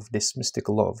divine love, this mystic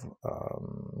love,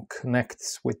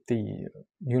 connects with the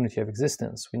unity of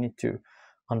existence, we need to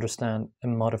understand a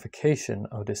modification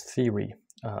of this theory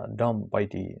done by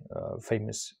the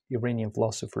famous Iranian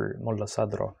philosopher Mullah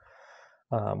Sadra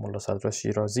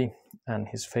Shirazi, and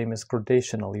his famous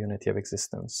gradational unity of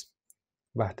existence,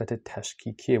 Wahdat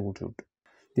al-Tashkiki wujud.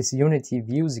 This unity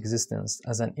views existence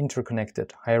as an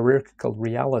interconnected hierarchical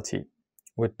reality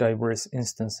with diverse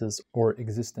instances or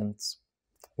existence.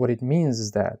 What it means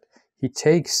is that he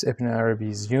takes Ibn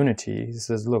Arabi's unity, he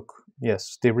says, look,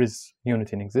 yes, there is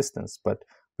unity in existence, but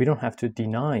we don't have to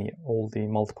deny all the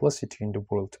multiplicity in the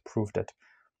world to prove that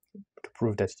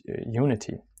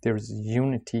unity. There is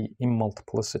unity in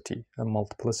multiplicity, and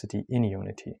multiplicity in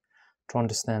unity. To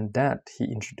understand that, he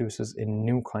introduces a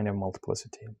new kind of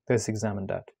multiplicity. Let's examine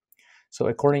that. So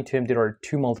according to him, there are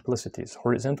two multiplicities.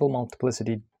 Horizontal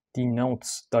multiplicity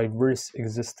denotes diverse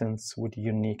existence with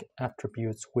unique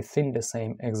attributes within the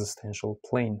same existential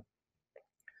plane.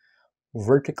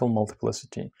 Vertical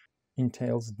multiplicity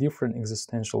entails different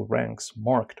existential ranks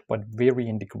marked by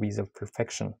varying degrees of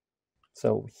perfection.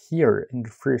 So here in the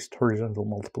first horizontal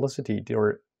multiplicity,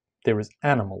 there is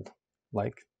animal,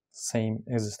 like same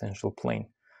existential plane.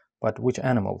 But which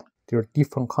animal? There are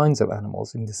different kinds of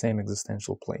animals in the same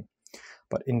existential plane.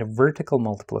 But in the vertical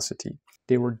multiplicity,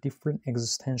 there were different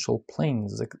existential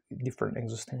planes, different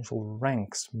existential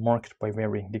ranks marked by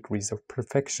varying degrees of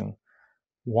perfection,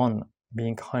 one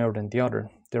being higher than the other.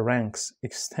 The ranks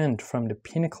extend from the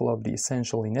pinnacle of the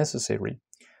essentially necessary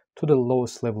to the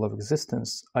lowest level of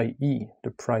existence, i.e.,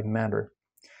 the prime matter,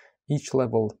 each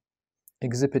level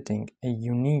exhibiting a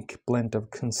unique blend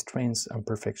of constraints and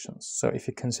perfections. So if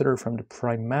you consider from the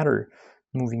prime matter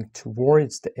moving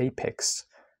towards the apex,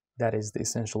 that is the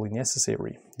essentially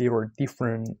necessary, there are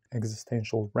different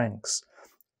existential ranks,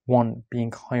 one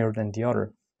being higher than the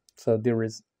other. So there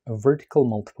is a vertical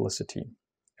multiplicity,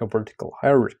 a vertical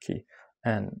hierarchy,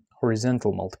 and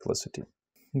horizontal multiplicity.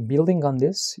 Building on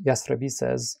this, Yasrabi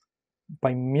says,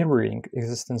 by mirroring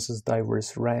existence's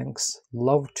diverse ranks,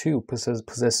 love too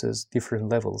possesses different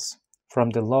levels, from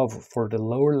the love for the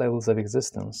lower levels of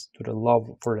existence to the love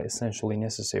for the essentially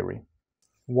necessary.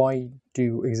 Why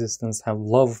do existence have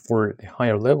love for the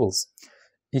higher levels?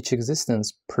 Each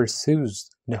existence pursues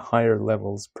the higher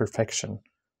levels' perfection.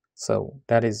 So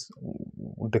that is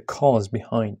the cause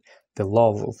behind the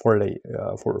love for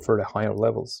the higher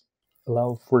levels.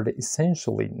 Love for the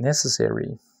essentially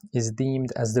necessary is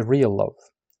deemed as the real love,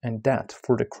 and that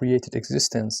for the created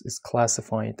existence is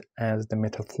classified as the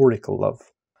metaphorical love.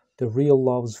 The real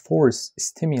love's force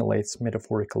stimulates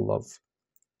metaphorical love,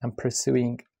 and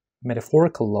pursuing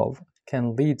metaphorical love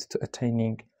can lead to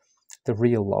attaining the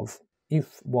real love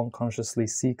if one consciously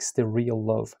seeks the real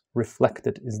love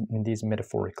reflected in these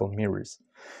metaphorical mirrors.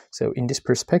 So in this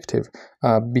perspective,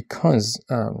 because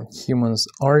humans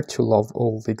are to love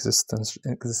all the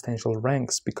existential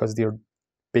ranks because they're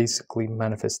basically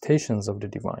manifestations of the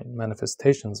divine,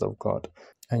 manifestations of God,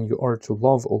 and you are to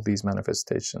love all these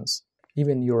manifestations.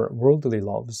 Even your worldly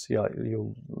loves,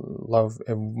 you love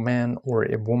a man or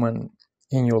a woman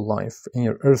in your life, in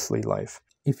your earthly life.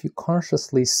 If you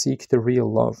consciously seek the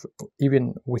real love,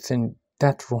 even within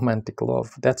that romantic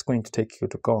love, that's going to take you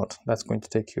to God. That's going to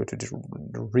take you to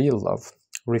the real love,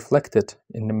 reflected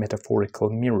in the metaphorical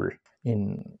mirror,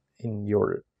 in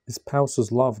your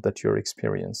spouse's love that you're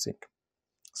experiencing.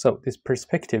 So this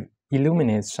perspective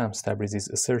illuminates Shams Tabrizi's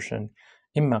assertion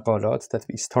in Maqalat that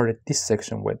we started this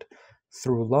section with,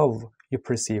 through love you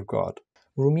perceive God.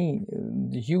 Rumi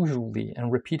usually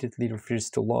and repeatedly refers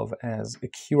to love as a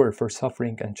cure for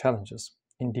suffering and challenges.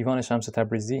 In Divan Shams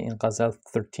Tabrizi, in Ghazal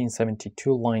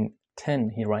 1372, line 10,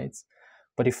 he writes,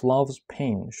 "But if love's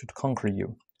pain should conquer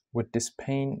you, with this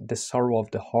pain the sorrow of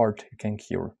the heart you can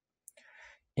cure."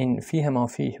 In Fiha Ma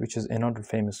Fih, which is another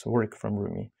famous work from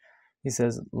Rumi, he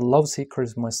says, "Love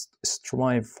seekers must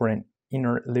strive for an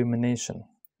inner illumination,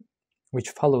 which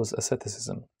follows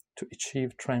asceticism, to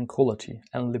achieve tranquility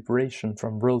and liberation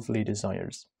from worldly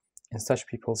desires. In such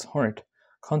people's heart,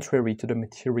 contrary to the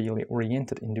materially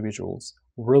oriented individuals,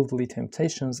 worldly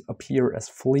temptations appear as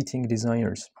fleeting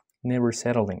desires, never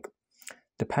settling.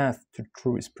 The path to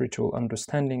true spiritual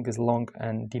understanding is long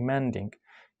and demanding,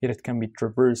 yet it can be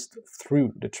traversed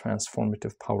through the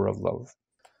transformative power of love."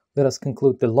 Let us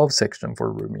conclude the love section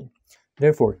for Rumi.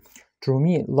 Therefore, to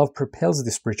Rumi, love propels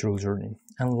the spiritual journey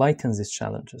and lightens its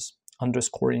challenges,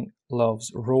 underscoring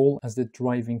love's role as the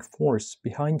driving force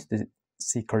behind the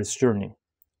seeker's journey,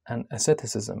 and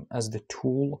asceticism as the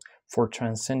tool for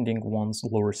transcending one's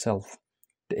lower self.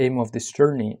 The aim of this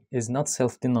journey is not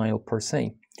self-denial per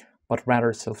se, but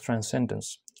rather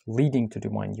self-transcendence, leading to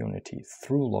divine unity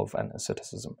through love and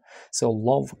asceticism. So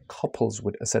love couples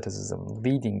with asceticism,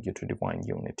 leading you to divine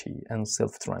unity and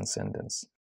self-transcendence.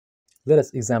 Let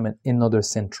us examine another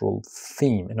central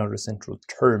theme, another central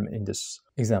term in this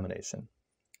examination.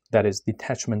 That is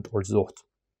detachment or zuhd,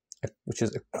 which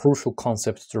is a crucial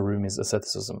concept to Rumi's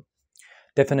asceticism.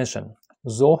 Definition: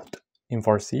 zuhd in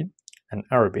Farsi and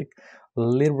Arabic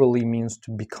literally means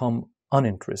to become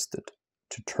uninterested,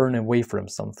 to turn away from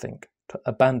something, to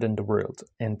abandon the world,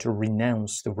 and to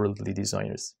renounce the worldly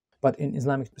desires. But in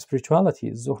Islamic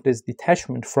spirituality, zuhd is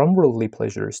detachment from worldly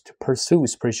pleasures to pursue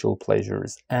spiritual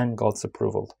pleasures and God's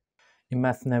approval. In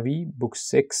Mathnavi, Book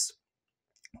 6,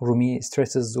 Rumi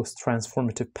stresses zuhd's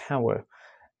transformative power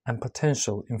and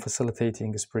potential in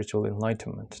facilitating spiritual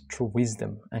enlightenment through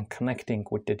wisdom and connecting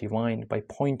with the divine by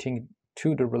pointing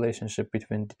to the relationship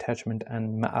between detachment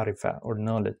and ma'arifa, or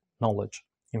knowledge,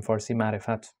 in Farsi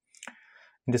ma'rifat.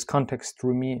 In this context,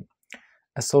 Rumi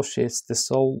associates the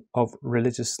soul of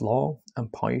religious law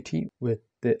and piety with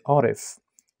the arif,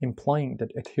 implying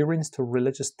that adherence to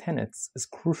religious tenets is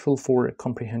crucial for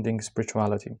comprehending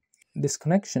spirituality. This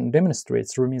connection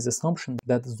demonstrates Rumi's assumption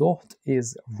that Zuhd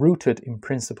is rooted in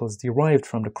principles derived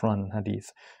from the Quran and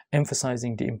Hadith,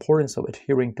 emphasizing the importance of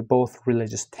adhering to both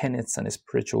religious tenets and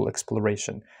spiritual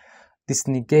exploration. This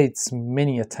negates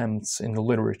many attempts in the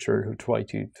literature who try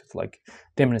to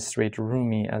demonstrate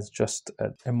Rumi as just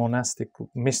a monastic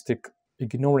mystic,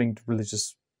 ignoring the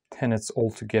religious tenets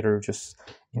altogether, just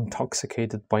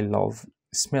intoxicated by love,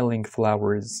 smelling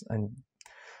flowers, and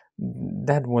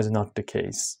that was not the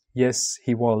case. Yes,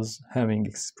 he was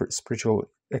having spiritual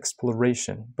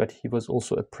exploration, but he was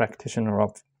also a practitioner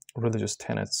of religious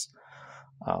tenets.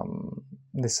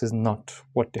 This is not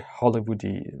what the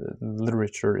Hollywoody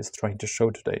literature is trying to show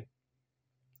today.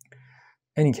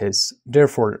 Any case,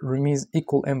 therefore, Rumi's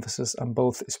equal emphasis on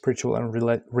both spiritual and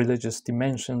religious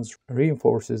dimensions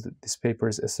reinforces this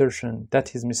paper's assertion that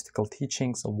his mystical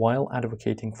teachings, while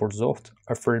advocating for Zuhd,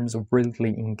 affirms worldly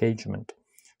engagement.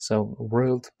 So,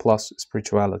 world plus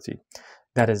spirituality.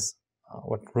 That is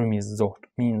what Rumi's Zuhd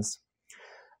means.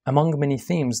 Among many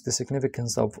themes, the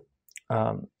significance of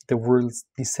the world's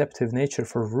deceptive nature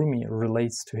for Rumi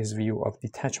relates to his view of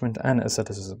detachment and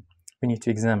asceticism. We need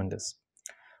to examine this.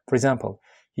 For example,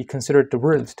 he considered the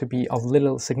world to be of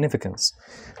little significance.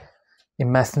 In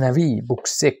Mathnavi, book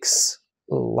 6,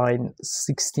 line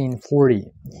 1640,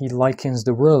 he likens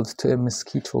the world to a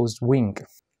mosquito's wing.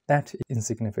 That is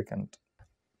insignificant.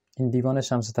 In Divan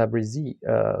Shams Tabrizi,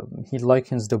 he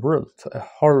likens the world to a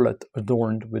harlot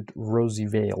adorned with rosy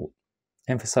veil,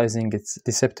 emphasizing its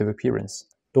deceptive appearance.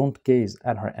 Don't gaze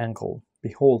at her ankle,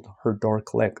 behold her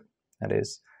dark leg. That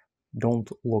is,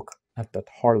 don't look at that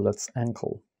harlot's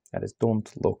ankle. That is, don't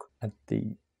look at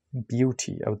the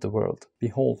beauty of the world.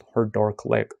 Behold her dark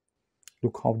leg.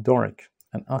 Look how dark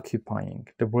and occupying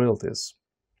the world is.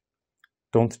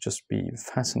 Don't just be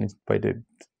fascinated by the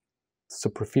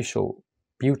superficial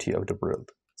beauty of the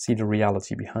world. See the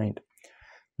reality behind.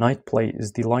 Night play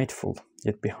is delightful,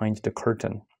 yet behind the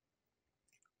curtain.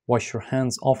 Wash your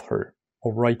hands off her,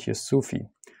 O righteous Sufi.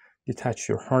 Detach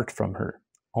your heart from her,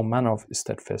 O man of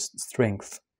steadfast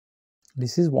strength.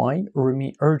 This is why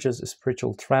Rumi urges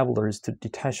spiritual travelers to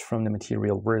detach from the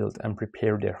material world and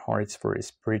prepare their hearts for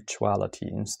spirituality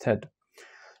instead.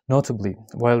 Notably,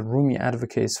 while Rumi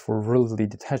advocates for worldly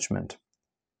detachment,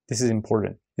 this is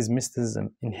important, his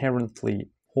mysticism inherently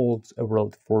holds a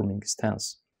world-affirming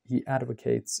stance. He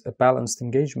advocates a balanced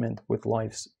engagement with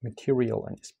life's material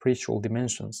and spiritual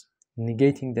dimensions,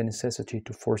 negating the necessity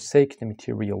to forsake the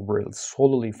material world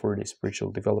solely for the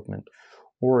spiritual development,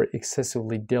 or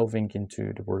excessively delving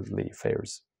into the worldly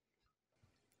affairs.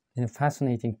 In a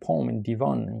fascinating poem in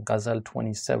Divan, in Ghazal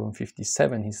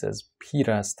 2757, he says, Pir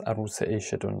ast arus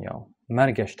eish dunya,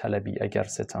 margash talabi agar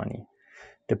setani.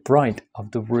 The bride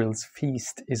of the world's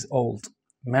feast is old.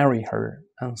 Marry her,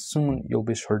 and soon you'll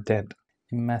wish her dead.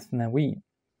 In Mathnawi,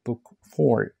 book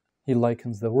 4, he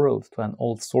likens the world to an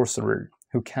old sorcerer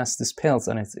who casts spells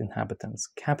on its inhabitants,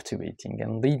 captivating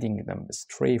and leading them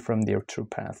astray from their true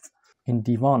path. In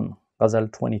Divan, Ghazal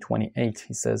 2028,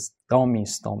 he says, Dami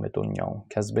ist dam dunya,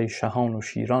 kaz vei shahan u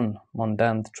shiran,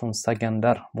 mandand chun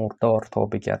sagandar murdar ta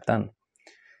be gardan.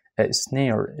 A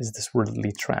snare is this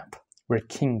worldly trap, where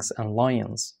kings and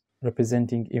lions,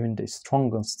 representing even the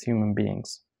strongest human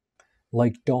beings,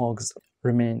 like dogs,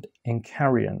 remained in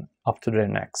carrion up to their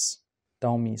necks.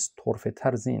 Dami ist torfe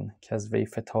tarzin, kaz vei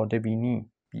fetade bini,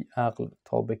 bi aql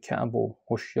ta be ka'b u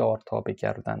hushyar ta be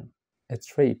gardan. A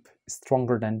trap is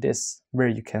stronger than this, where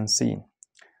you can see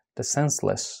the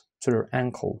senseless to their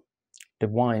ankle, the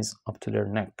wise up to their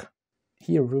neck.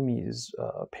 Here Rumi is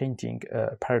painting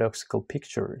a paradoxical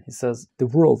picture. He says, the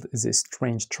world is a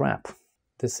strange trap.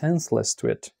 The senseless to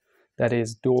it, that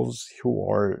is, those who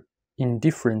are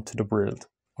indifferent to the world,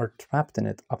 are trapped in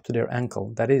it up to their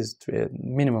ankle, that is, to a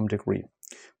minimum degree.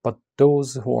 But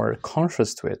those who are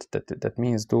conscious to it, that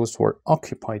means those who are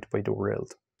occupied by the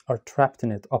world, are trapped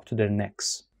in it up to their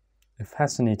necks. A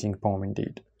fascinating poem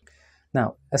indeed.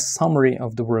 Now, a summary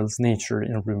of the world's nature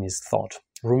in Rumi's thought.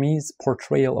 Rumi's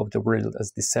portrayal of the world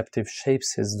as deceptive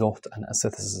shapes his Zuhd and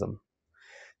asceticism.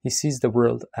 He sees the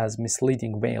world as a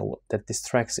misleading veil that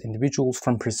distracts individuals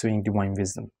from pursuing divine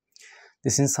wisdom.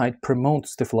 This insight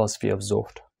promotes the philosophy of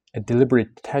Zuhd, a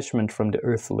deliberate detachment from the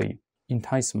earthly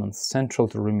enticements central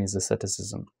to Rumi's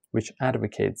asceticism, which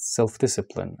advocates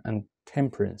self-discipline and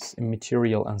temperance in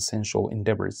material and sensual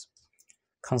endeavors.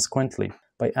 Consequently,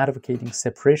 by advocating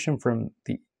separation from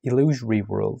the illusory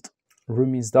world,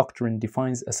 Rumi's doctrine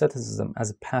defines asceticism as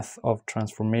a path of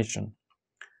transformation.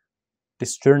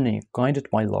 This journey, guided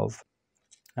by love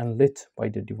and lit by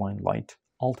the divine light,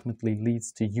 ultimately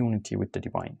leads to unity with the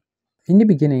divine. In the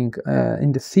beginning,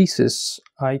 in the thesis,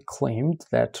 I claimed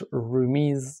that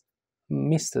Rumi's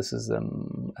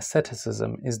mysticism,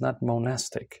 asceticism, is not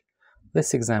monastic.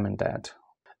 Let's examine that.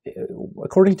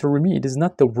 According to Rumi, it is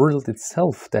not the world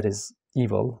itself that is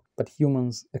evil, but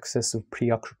humans' excessive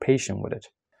preoccupation with it.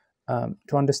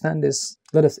 To understand this,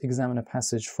 let us examine a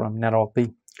passage from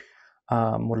Naraqi,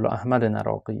 Mullah Ahmad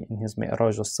Naraqi, in his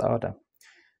Mi'raj al-Sa'ada.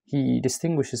 He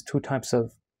distinguishes two types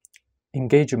of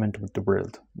engagement with the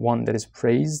world, one that is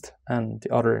praised and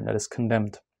the other that is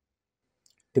condemned.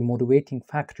 The motivating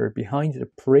factor behind the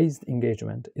praised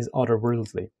engagement is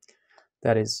otherworldly.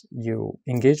 That is, you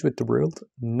engage with the world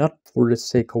not for the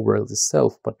sake of world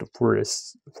itself, but for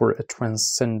a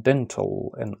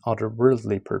transcendental and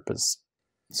otherworldly purpose.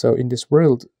 So in this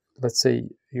world, let's say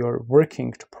you're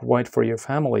working to provide for your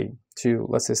family to,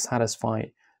 let's say, satisfy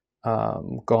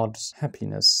God's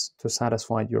happiness, to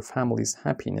satisfy your family's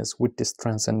happiness with this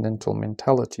transcendental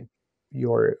mentality.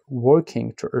 You're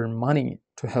working to earn money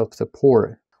to help the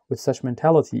poor. With such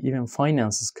mentality, even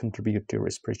finances contribute to your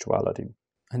spirituality.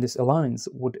 And this aligns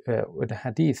with a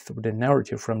hadith, with a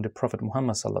narrative from the Prophet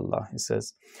Muḥammad sallallahu. He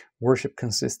says, worship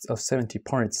consists of 70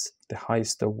 parts, the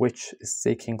highest of which is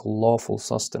seeking lawful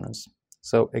sustenance.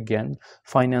 So again,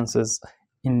 finances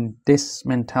in this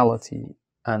mentality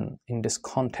and in this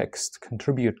context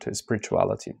contribute to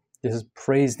spirituality. This is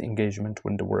praised engagement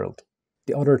with the world.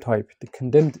 The other type, the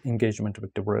condemned engagement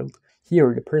with the world.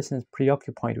 Here, the person is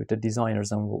preoccupied with the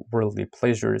desires and worldly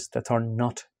pleasures that are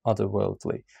not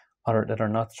otherworldly, or that are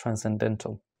not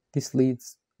transcendental. This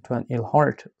leads to an ill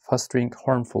heart, fostering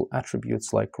harmful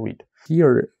attributes like greed.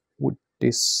 Here, with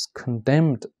this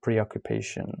condemned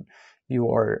preoccupation, you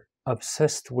are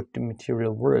obsessed with the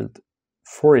material world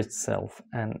for itself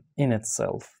and in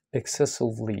itself,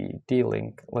 excessively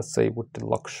dealing, let's say, with the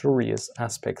luxurious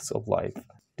aspects of life,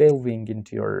 delving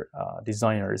into your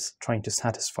desires, trying to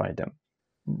satisfy them.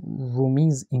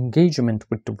 Rumi's engagement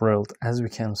with the world, as we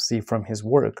can see from his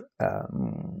work,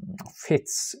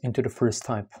 fits into the first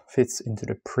type, fits into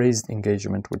the praised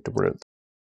engagement with the world.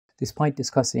 Despite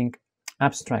discussing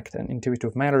abstract and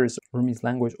intuitive matters, Rumi's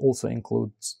language also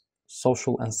includes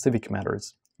social and civic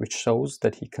matters, which shows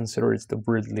that he considers the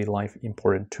worldly life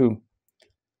important too.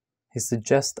 He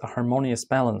suggests a harmonious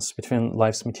balance between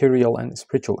life's material and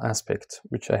spiritual aspect,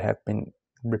 which I have been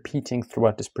repeating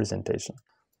throughout this presentation.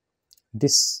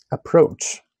 This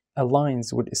approach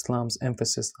aligns with Islam's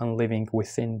emphasis on living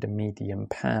within the medium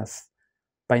path,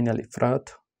 بين الإفراط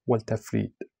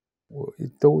والتفريط.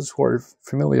 Those who are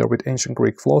familiar with ancient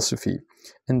Greek philosophy,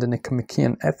 in the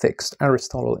Nicomachean Ethics,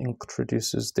 Aristotle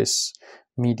introduces this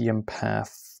medium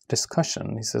path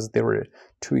discussion. He says there are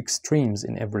two extremes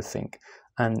in everything,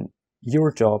 and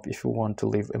your job, if you want to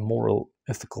live a moral,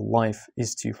 ethical life,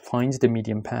 is to find the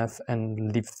medium path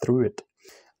and live through it.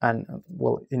 And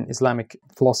well, in Islamic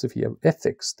philosophy of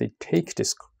ethics, they take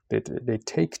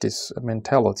this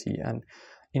mentality and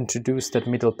introduce that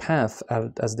middle path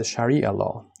as the Sharia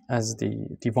law, as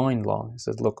the divine law. He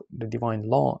says, look, the divine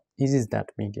law is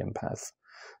that medium path.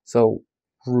 So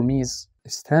Rumi's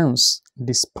stance,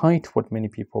 despite what many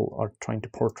people are trying to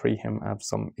portray him as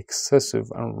some excessive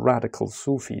and radical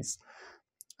Sufis,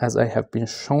 as I have been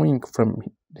showing from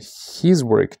his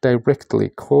work, directly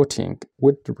quoting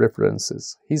with the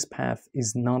references, his path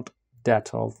is not that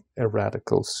of a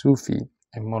radical Sufi,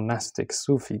 a monastic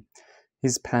Sufi.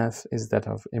 His path is that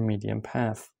of a medium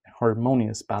path, a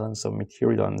harmonious balance of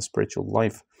material and spiritual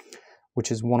life,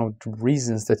 which is one of the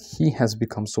reasons that he has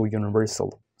become so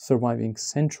universal, surviving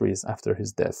centuries after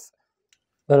his death.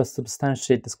 Let us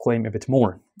substantiate this claim a bit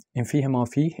more. In Fihi Ma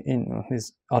Fi, in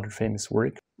his other famous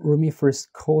work, Rumi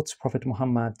first quotes Prophet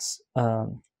Muhammad's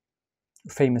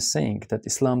famous saying that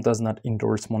Islam does not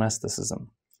endorse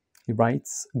monasticism. He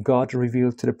writes, God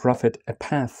revealed to the Prophet a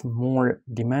path more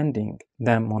demanding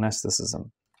than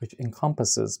monasticism, which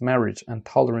encompasses marriage and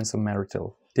tolerance of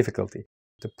marital difficulty.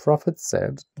 The Prophet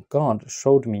said, God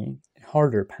showed me a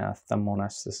harder path than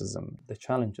monasticism, the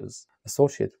challenges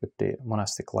associated with the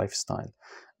monastic lifestyle,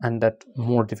 and that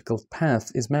more difficult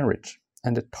path is marriage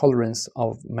and the tolerance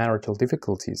of marital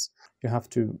difficulties. You have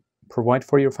to provide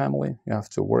for your family, you have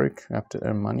to work, you have to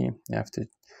earn money, you have to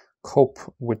cope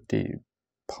with the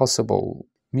possible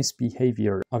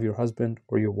misbehavior of your husband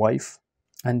or your wife,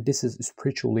 and this is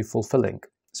spiritually fulfilling,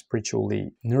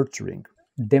 spiritually nurturing.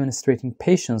 Demonstrating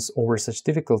patience over such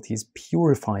difficulties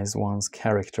purifies one's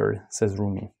character, says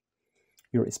Rumi.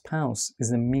 Your spouse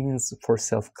is a means for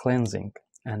self-cleansing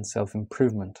and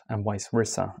self-improvement, and vice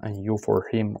versa, and you for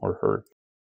him or her.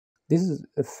 This is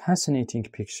a fascinating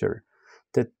picture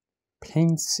that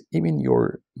paints even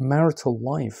your marital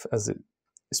life as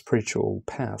spiritual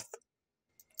path.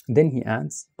 Then he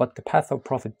adds, but the path of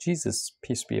Prophet Jesus,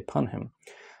 peace be upon him,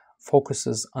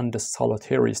 focuses on the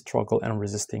solitary struggle and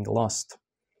resisting lust.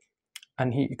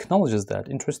 And he acknowledges that.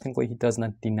 Interestingly, he does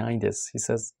not deny this. He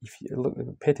says, if you look,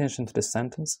 pay attention to this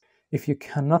sentence, if you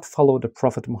cannot follow the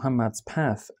Prophet Muhammad's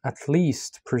path, at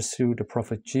least pursue the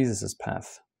Prophet Jesus'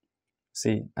 path.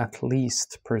 See, at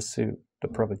least pursue the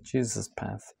Prophet Jesus'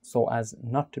 path, so as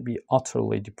not to be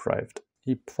utterly deprived.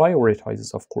 He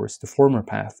prioritizes, of course, the former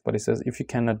path, but he says, if you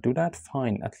cannot do that,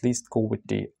 fine, at least go with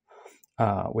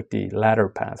the latter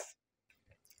path.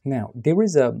 Now, there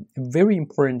is a very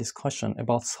important discussion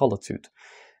about solitude.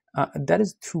 That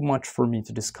is too much for me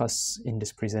to discuss in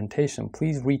this presentation.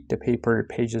 Please read the paper,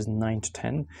 pages 9 to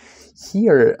 10.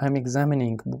 Here, I'm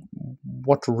examining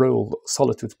what role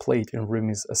solitude played in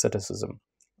Rumi's asceticism.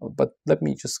 But let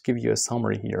me just give you a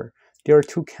summary here. There are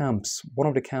two camps. One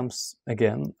of the camps,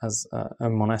 again, as a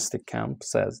monastic camp,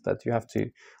 says that you have to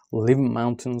live in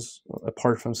mountains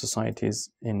apart from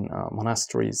societies, in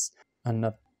monasteries, and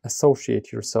not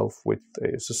associate yourself with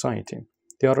society.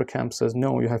 The other camp says,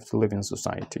 no, you have to live in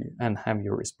society and have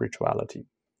your spirituality.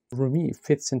 Rumi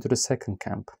fits into the second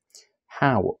camp.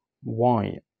 How,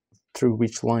 why, through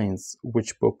which lines,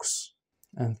 which books,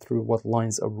 and through what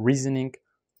lines of reasoning,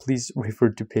 please refer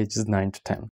to pages 9 to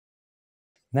 10.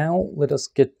 Now let us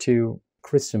get to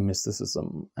Christian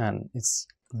mysticism and its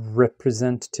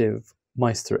representative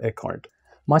Meister Eckhart.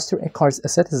 Meister Eckhart's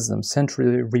asceticism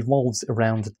centrally revolves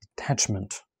around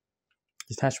detachment.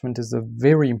 Detachment is a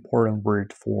very important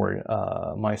word for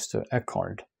Meister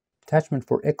Eckhart. Detachment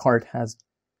for Eckhart has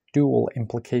dual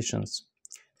implications.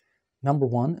 Number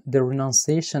one, the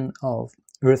renunciation of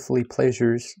earthly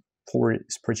pleasures for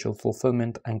spiritual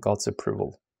fulfillment and God's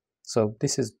approval. So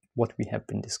this is what we have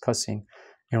been discussing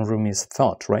in Rumi's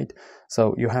thought, right?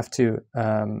 So you have to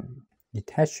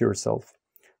detach yourself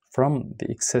from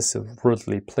the excessive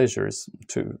worldly pleasures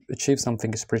to achieve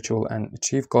something spiritual and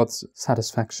achieve God's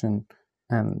satisfaction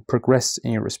and progress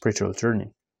in your spiritual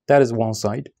journey. That is one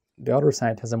side. The other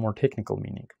side has a more technical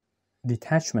meaning.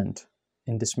 Detachment,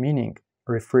 in this meaning,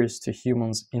 refers to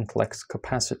humans' intellect's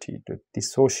capacity to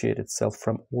dissociate itself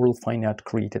from all finite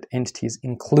created entities,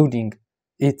 including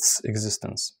its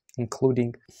existence,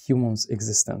 including humans'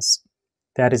 existence.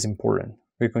 That is important.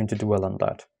 We're going to dwell on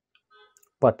that.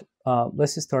 But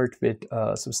let's start with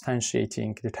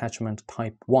substantiating detachment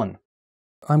type 1.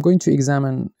 I'm going to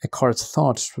examine Eckhart's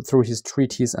thoughts through his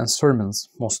treatise and sermons,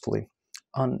 mostly.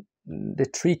 On the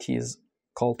treatise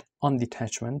called On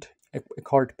Detachment,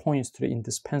 Eckhart points to the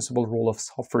indispensable role of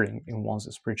suffering in one's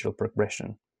spiritual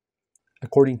progression.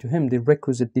 According to him, the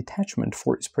requisite detachment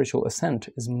for spiritual ascent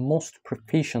is most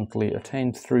proficiently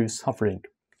attained through suffering.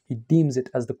 He deems it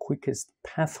as the quickest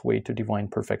pathway to divine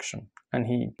perfection. And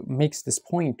he makes this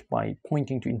point by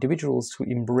pointing to individuals who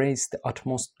embrace the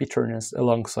utmost bitterness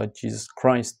alongside Jesus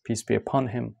Christ, peace be upon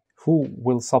him, who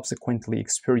will subsequently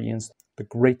experience the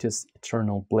greatest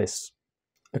eternal bliss.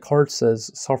 Eckhart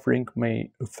says suffering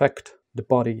may affect the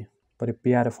body, but it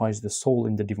beatifies the soul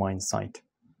in the divine sight.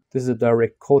 This is a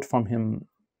direct quote from him,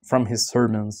 from his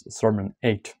sermons, Sermon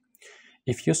 8.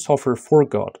 If you suffer for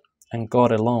God and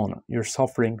God alone, your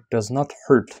suffering does not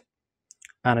hurt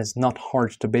and is not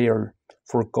hard to bear,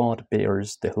 for God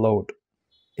bears the load.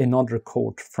 Another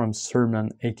quote from Sermon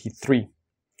 83.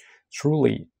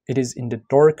 Truly, it is in the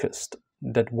darkest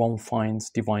that one finds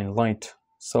divine light.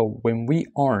 So when we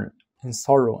are in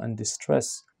sorrow and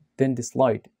distress, then this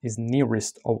light is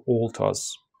nearest of all to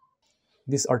us.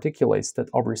 This articulates that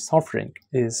our suffering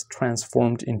is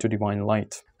transformed into divine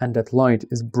light, and that light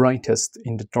is brightest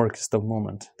in the darkest of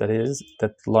moments. That is,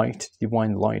 that light,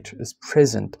 divine light, is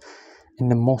present in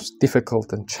the most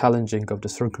difficult and challenging of the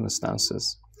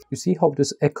circumstances. You see how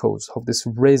this echoes, how this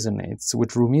resonates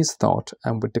with Rumi's thought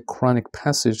and with the Quranic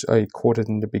passage I quoted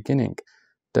in the beginning,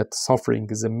 that suffering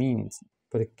is a means,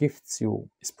 but it gifts you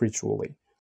spiritually.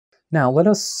 Now, let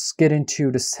us get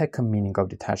into the second meaning of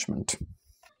detachment.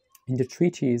 In the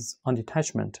treatise on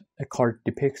detachment, Eckhart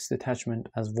depicts detachment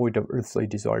as void of earthly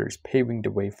desires, paving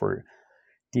the way for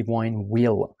divine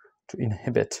will to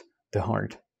inhabit the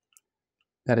heart.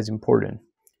 That is important,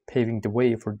 paving the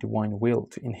way for divine will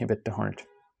to inhabit the heart.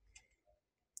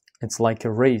 It's like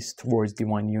a race towards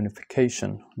divine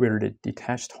unification, where the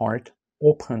detached heart,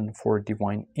 open for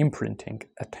divine imprinting,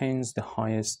 attains the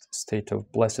highest state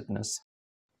of blessedness.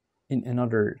 In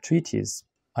another treatise,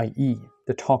 i.e.,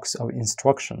 the talks of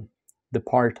instruction, the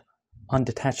part on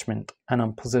detachment and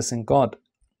on possessing God,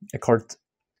 Eckhart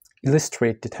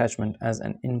illustrates detachment as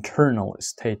an internal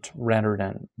state rather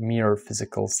than mere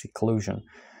physical seclusion.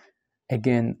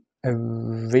 Again, a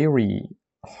very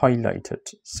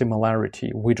highlighted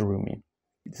similarity with Rumi.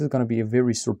 This is going to be a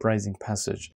very surprising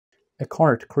passage.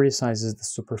 Eckhart criticizes the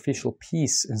superficial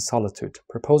peace in solitude,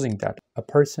 proposing that a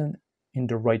person in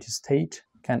the right state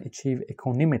can achieve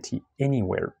equanimity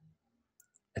anywhere.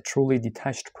 A truly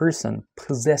detached person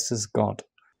possesses God,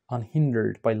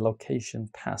 unhindered by location,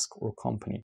 task, or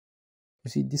company. You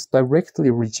see, this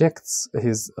directly rejects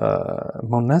his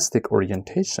monastic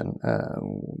orientation,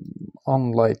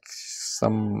 unlike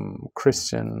some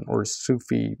Christian or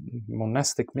Sufi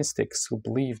monastic mystics who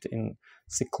believed in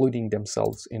secluding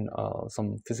themselves in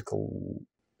some physical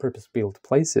purpose-built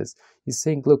places. He's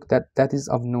saying, look, that is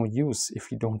of no use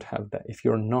if you don't have that, if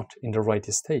you're not in the right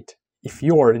state. If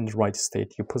you are in the right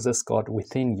state, you possess God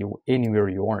within you, anywhere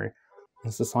you are,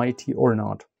 in society or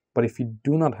not. But if you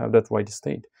do not have that right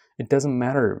state, it doesn't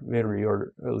matter whether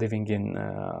you're living in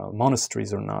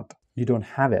monasteries or not. You don't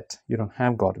have it. You don't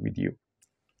have God with you.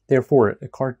 Therefore,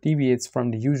 Eckhart deviates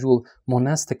from the usual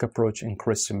monastic approach in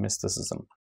Christian mysticism.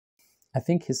 I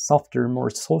think his softer, more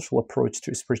social approach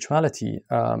to spirituality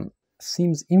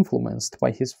seems influenced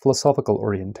by his philosophical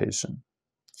orientation.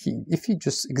 If you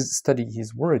just study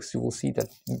his works, you will see that,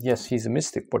 yes, he's a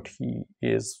mystic, but he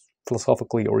is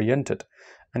philosophically oriented.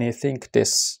 And I think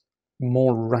this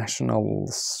more rational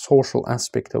social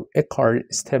aspect of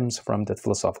Eckhart stems from that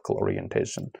philosophical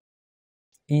orientation.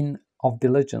 In Of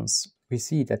Diligence, we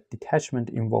see that detachment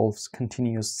involves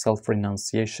continuous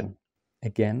self-renunciation.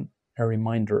 Again, a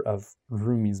reminder of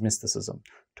Rumi's mysticism,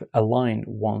 to align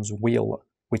one's will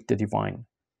with the divine.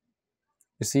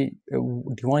 You see,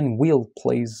 divine will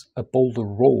plays a bolder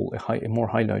role, a more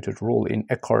highlighted role in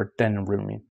Eckhart than in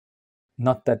Rumi.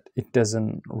 Not that it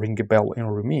doesn't ring a bell in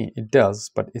Rumi, it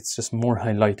does, but it's just more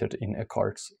highlighted in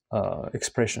Eckhart's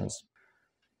expressions.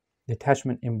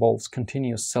 Detachment involves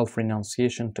continuous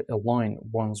self-renunciation to align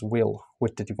one's will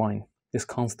with the divine. This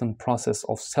constant process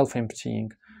of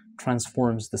self-emptying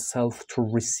transforms the self to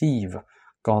receive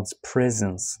God's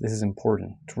presence. This is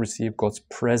important, to receive God's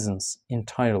presence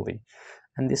entirely.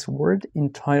 And this word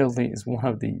entirely is one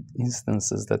of the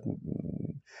instances that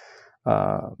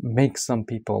make some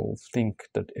people think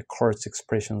that Eckhart's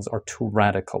expressions are too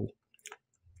radical.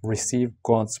 Receive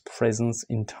God's presence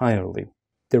entirely.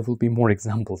 There will be more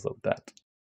examples of that.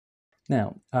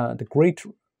 Now, the great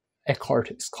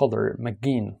Eckhart scholar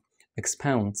McGinn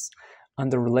expounds on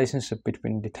the relationship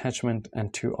between detachment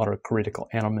and two other critical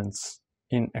elements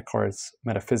in Eckhart's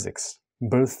metaphysics,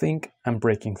 birthing and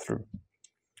breaking through.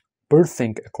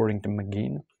 Birthing, according to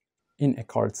McGinn, in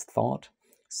Eckhart's thought,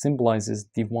 symbolizes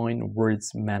divine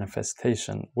word's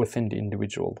manifestation within the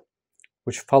individual,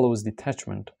 which follows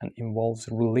detachment and involves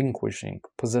relinquishing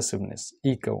possessiveness,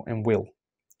 ego, and will.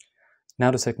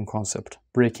 Now the second concept,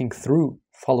 breaking through,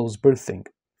 follows birthing.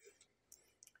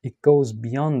 It goes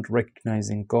beyond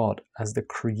recognizing God as the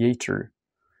creator,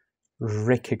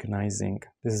 recognizing,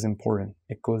 this is important,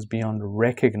 it goes beyond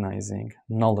recognizing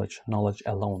knowledge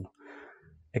alone.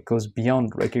 It goes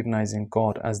beyond recognizing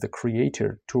God as the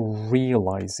creator to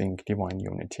realizing divine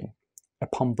unity.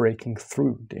 Upon breaking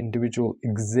through, the individual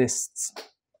exists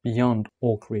beyond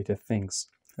all created things.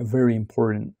 A very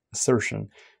important assertion.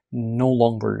 No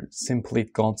longer simply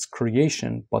God's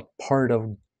creation, but part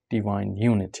of divine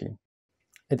unity.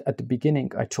 At the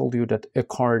beginning, I told you that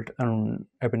Eckhart and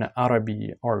Ibn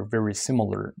Arabi are very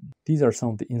similar. These are some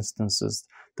of the instances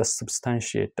that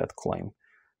substantiate that claim.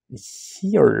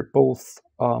 Here, both,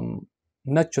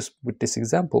 not just with this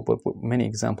example, but with many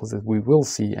examples that we will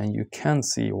see and you can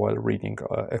see while reading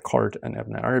Eckhart and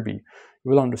Ibn Arabi,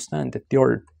 you will understand that they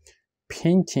are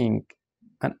painting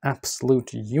an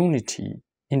absolute unity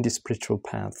in the spiritual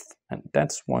path. And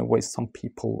that's why some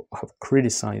people have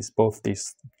criticized both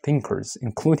these thinkers,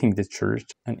 including the church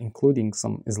and including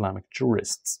some Islamic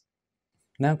jurists.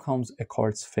 Now comes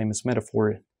Eckhart's famous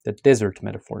metaphor, the desert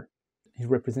metaphor. He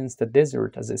represents the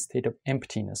desert as a state of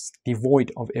emptiness,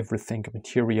 devoid of everything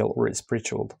material or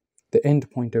spiritual. The end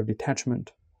point of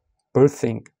detachment,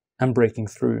 birthing, and breaking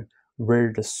through,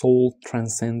 where the soul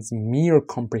transcends mere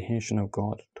comprehension of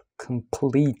God to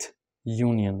complete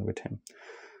union with Him.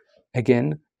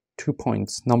 Again, 2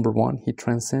 points. Number one, he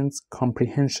transcends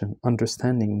comprehension,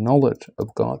 understanding, knowledge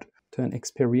of God to an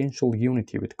experiential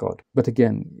unity with God. But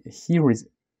again, here is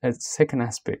a second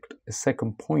aspect, a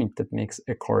second point that makes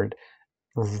Eckhart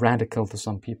radical to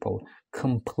some people: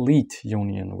 complete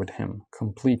union with Him,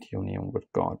 complete union with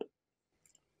God.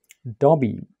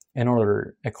 Dobby,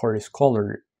 another Eckhart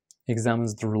scholar,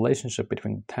 examines the relationship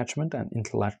between detachment and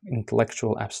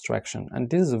intellectual abstraction. And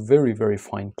this is a very, very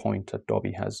fine point that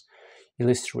Dobby has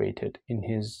illustrated in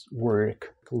his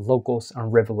work Logos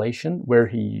and Revelation, where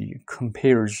he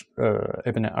compares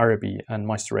Ibn Arabi and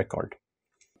Meister Eckhart.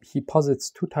 he posits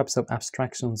two types of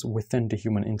abstractions within the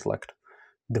human intellect.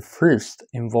 The first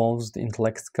involves the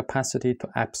intellect's capacity to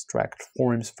abstract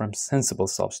forms from sensible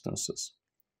substances.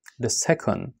 The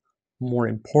second, more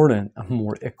important and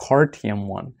more Eckhartian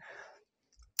one,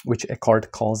 which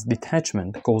Eckhart calls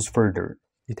detachment, goes further.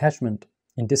 Detachment,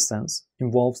 in this sense,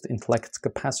 involves the intellect's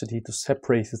capacity to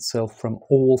separate itself from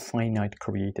all finite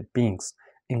created beings,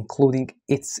 including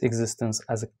its existence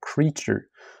as a creature,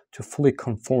 to fully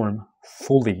conform,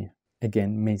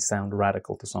 again may sound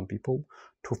radical to some people,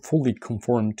 to fully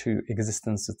conform to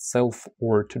existence itself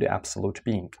or to the absolute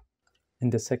being. In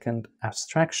the second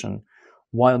abstraction,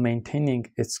 while maintaining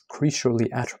its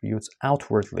creaturely attributes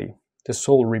outwardly, the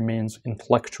soul remains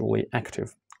intellectually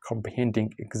active,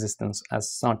 comprehending existence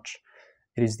as such.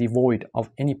 It is devoid of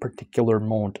any particular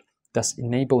mode, thus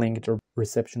enabling the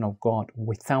reception of God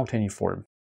without any form.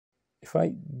 If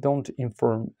I don't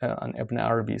inform an Ibn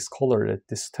Arabi scholar that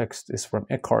this text is from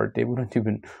Eckhart, they wouldn't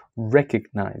even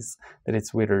recognize that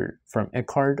it's whether from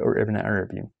Eckhart or Ibn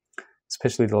Arabi,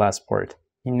 especially the last part,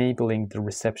 enabling the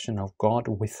reception of God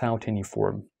without any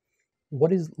form.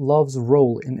 What is love's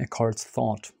role in Eckhart's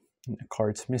thought, in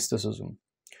Eckhart's mysticism?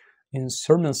 In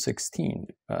Sermon 16,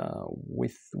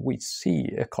 we see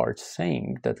Eckhart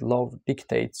saying that love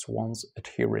dictates one's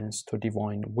adherence to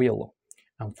divine will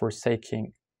and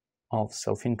forsaking of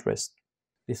self-interest.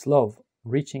 This love,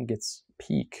 reaching its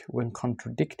peak when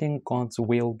contradicting God's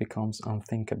will becomes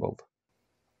unthinkable.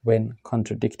 When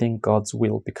contradicting God's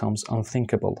will becomes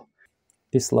unthinkable.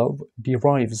 This love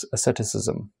derives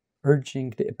asceticism,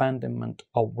 urging the abandonment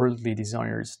of worldly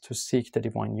desires to seek the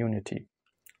divine unity.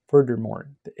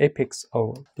 Furthermore, the apex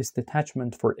of this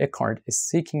detachment for Eckhart is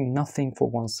seeking nothing for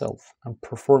oneself and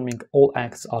performing all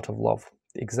acts out of love,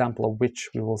 the example of which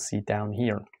we will see down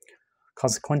here.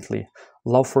 Consequently,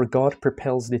 love for God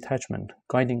propels detachment,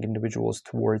 guiding individuals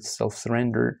towards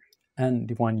self-surrender and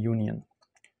divine union.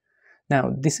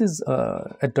 Now, this is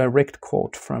a direct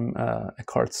quote from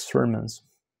Eckhart's sermons.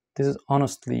 This is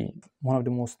honestly one of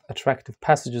the most attractive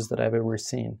passages that I've ever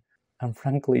seen. And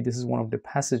frankly, this is one of the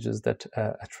passages that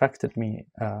attracted me,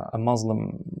 a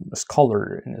Muslim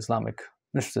scholar in Islamic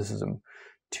mysticism,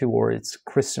 towards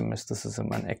Christian mysticism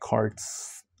and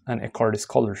Eckhart's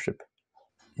scholarship.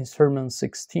 In Sermon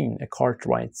 16, Eckhart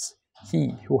writes,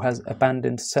 "He who has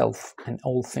abandoned self and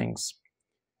all things,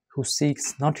 who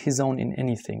seeks not his own in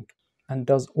anything, and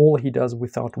does all he does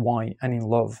without why and in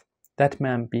love, that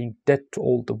man being dead to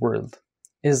all the world,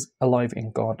 is alive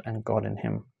in God and God in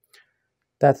him."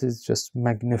 That is just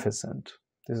magnificent.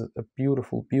 This is a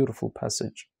beautiful, beautiful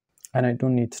passage. And I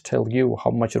don't need to tell you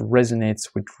how much it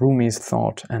resonates with Rumi's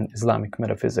thought and Islamic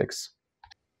metaphysics.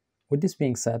 With this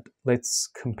being said, let's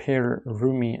compare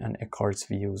Rumi and Eckhart's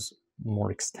views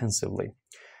more extensively.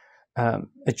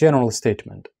 A general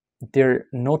statement. Their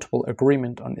notable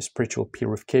agreement on spiritual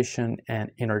purification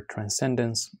and inner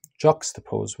transcendence,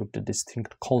 juxtaposed with the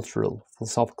distinct cultural,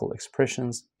 philosophical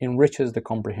expressions, enriches the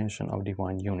comprehension of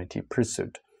divine unity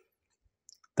pursued.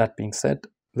 That being said,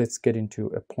 let's get into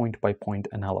a point-by-point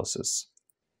analysis.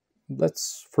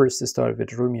 Let's first start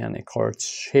with Rumi and Eckhart's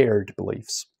shared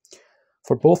beliefs.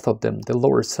 For both of them, the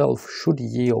lower self should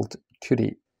yield to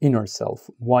the inner self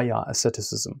via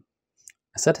asceticism.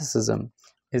 Asceticism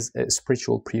is a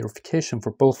spiritual purification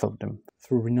for both of them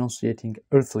through renunciating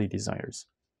earthly desires.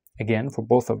 Again, for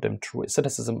both of them, true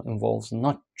asceticism involves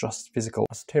not just physical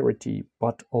austerity,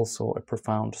 but also a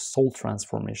profound soul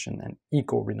transformation and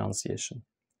ego renunciation.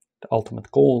 The ultimate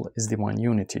goal is divine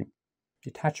unity.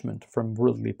 Detachment from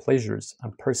worldly pleasures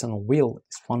and personal will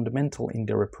is fundamental in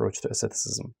their approach to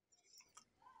asceticism.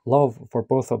 Love for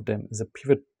both of them is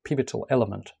a pivotal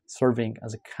element, serving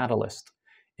as a catalyst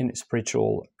in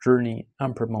spiritual journey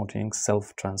and promoting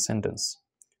self-transcendence.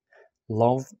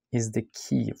 Love is the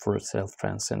key for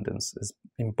self-transcendence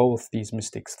in both these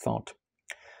mystics' thought.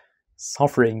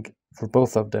 Suffering for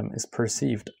both of them is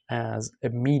perceived as a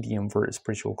medium for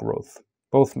spiritual growth.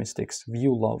 Both mystics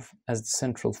view love as the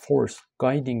central force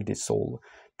guiding the soul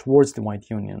towards divine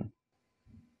union.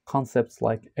 Concepts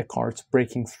like Eckhart's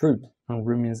breaking through and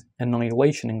Rumi's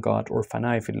annihilation in God or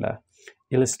Fanā fillah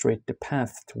illustrate the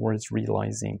path towards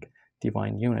realizing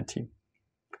divine unity.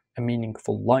 A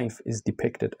meaningful life is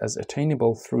depicted as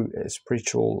attainable through a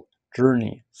spiritual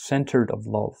journey centered on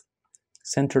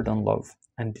love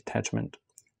and detachment,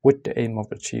 with the aim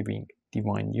of achieving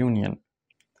divine union.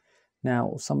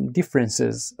 Now, some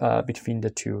differences between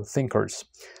the two thinkers.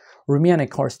 Rumi and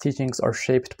Eckhart's teachings are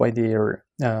shaped by their,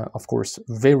 of course,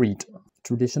 varied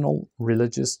traditional,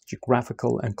 religious,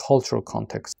 geographical, and cultural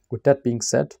context. With that being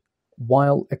said,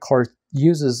 while Eckhart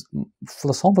uses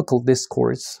philosophical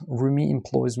discourse, Rumi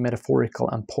employs metaphorical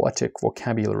and poetic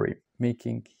vocabulary,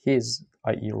 making his,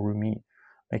 i.e. Rumi,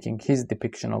 making his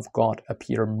depiction of God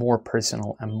appear more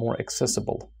personal and more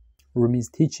accessible. Rumi's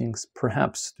teachings,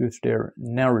 perhaps due to their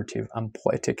narrative and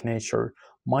poetic nature,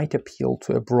 might appeal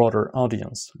to a broader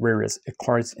audience, whereas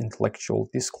Eckhart's intellectual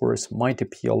discourse might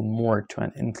appeal more to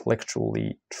an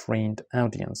intellectually trained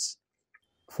audience.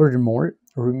 Furthermore,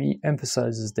 Rumi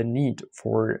emphasizes the need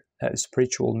for a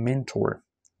spiritual mentor,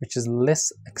 which is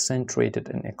less accentuated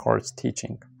in Eckhart's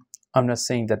teaching. I'm not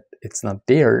saying that it's not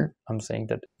there, I'm saying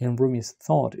that in Rumi's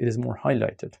thought it is more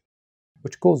highlighted,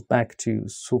 which goes back to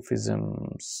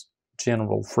Sufism's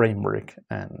general framework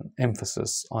and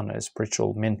emphasis on a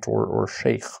spiritual mentor or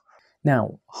sheikh.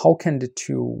 Now, how can the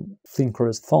two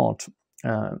thinkers' thought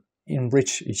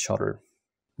enrich each other?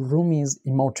 Rumi's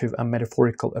emotive and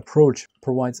metaphorical approach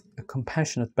provides a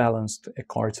compassionate balance to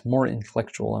Eckhart's more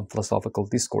intellectual and philosophical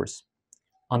discourse.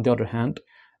 On the other hand,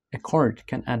 Eckhart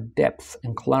can add depth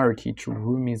and clarity to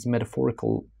Rumi's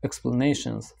metaphorical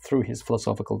explanations through his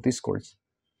philosophical discourse.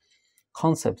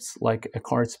 Concepts like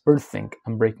Eckhart's birthing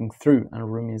and breaking through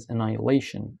and Rumi's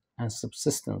annihilation and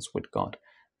subsistence with God,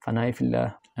 فَنَاءِ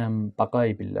فِي and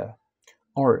بَقَاءِ بِاللَّهِ,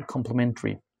 are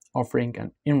complementary, offering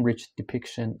an enriched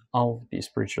depiction of the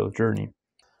spiritual journey.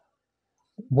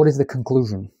 What is the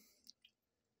conclusion?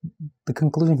 The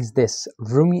conclusion is this: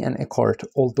 Rumi and Eckhart,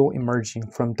 although emerging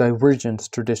from divergent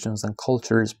traditions and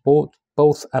cultures,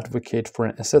 both advocate for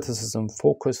an asceticism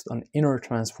focused on inner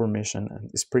transformation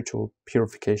and spiritual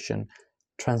purification,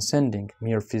 transcending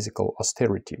mere physical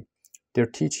austerity. Their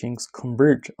teachings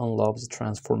converge on love's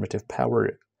transformative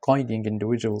power, guiding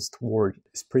individuals toward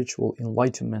spiritual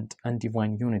enlightenment and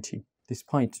divine unity,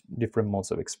 despite different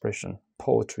modes of expression,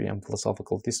 poetry and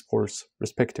philosophical discourse,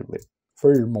 respectively.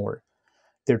 Furthermore,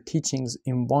 their teachings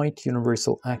invite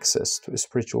universal access to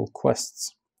spiritual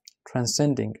quests,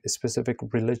 transcending specific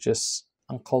religious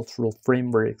and cultural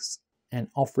frameworks and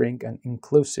offering an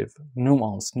inclusive,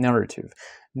 nuanced narrative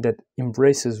that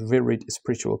embraces varied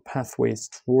spiritual pathways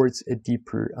towards a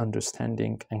deeper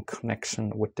understanding and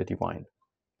connection with the divine.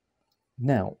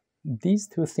 Now, these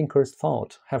two thinkers'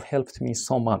 thought have helped me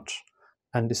so much,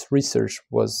 and this research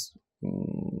was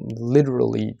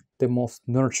literally the most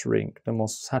nurturing, the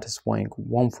most satisfying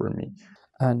one for me.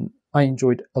 And I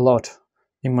enjoyed a lot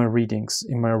in my readings,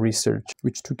 in my research,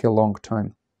 which took a long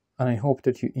time. And I hope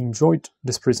that you enjoyed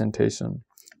this presentation,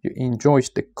 you enjoyed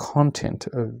the content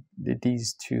of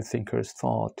these two thinkers'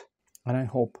 thought, and I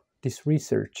hope this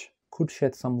research could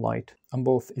shed some light on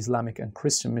both Islamic and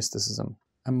Christian mysticism.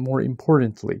 And more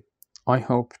importantly, I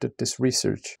hope that this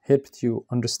research helped you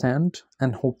understand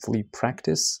and hopefully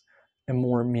practice a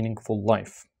more meaningful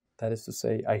life. That is to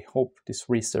say, I hope this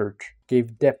research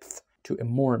gave depth to a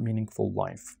more meaningful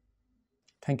life.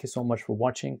 Thank you so much for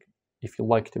watching. If you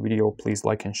liked the video, please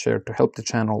like and share to help the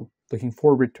channel. Looking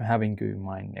forward to having you in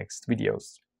my next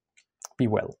videos. Be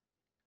well.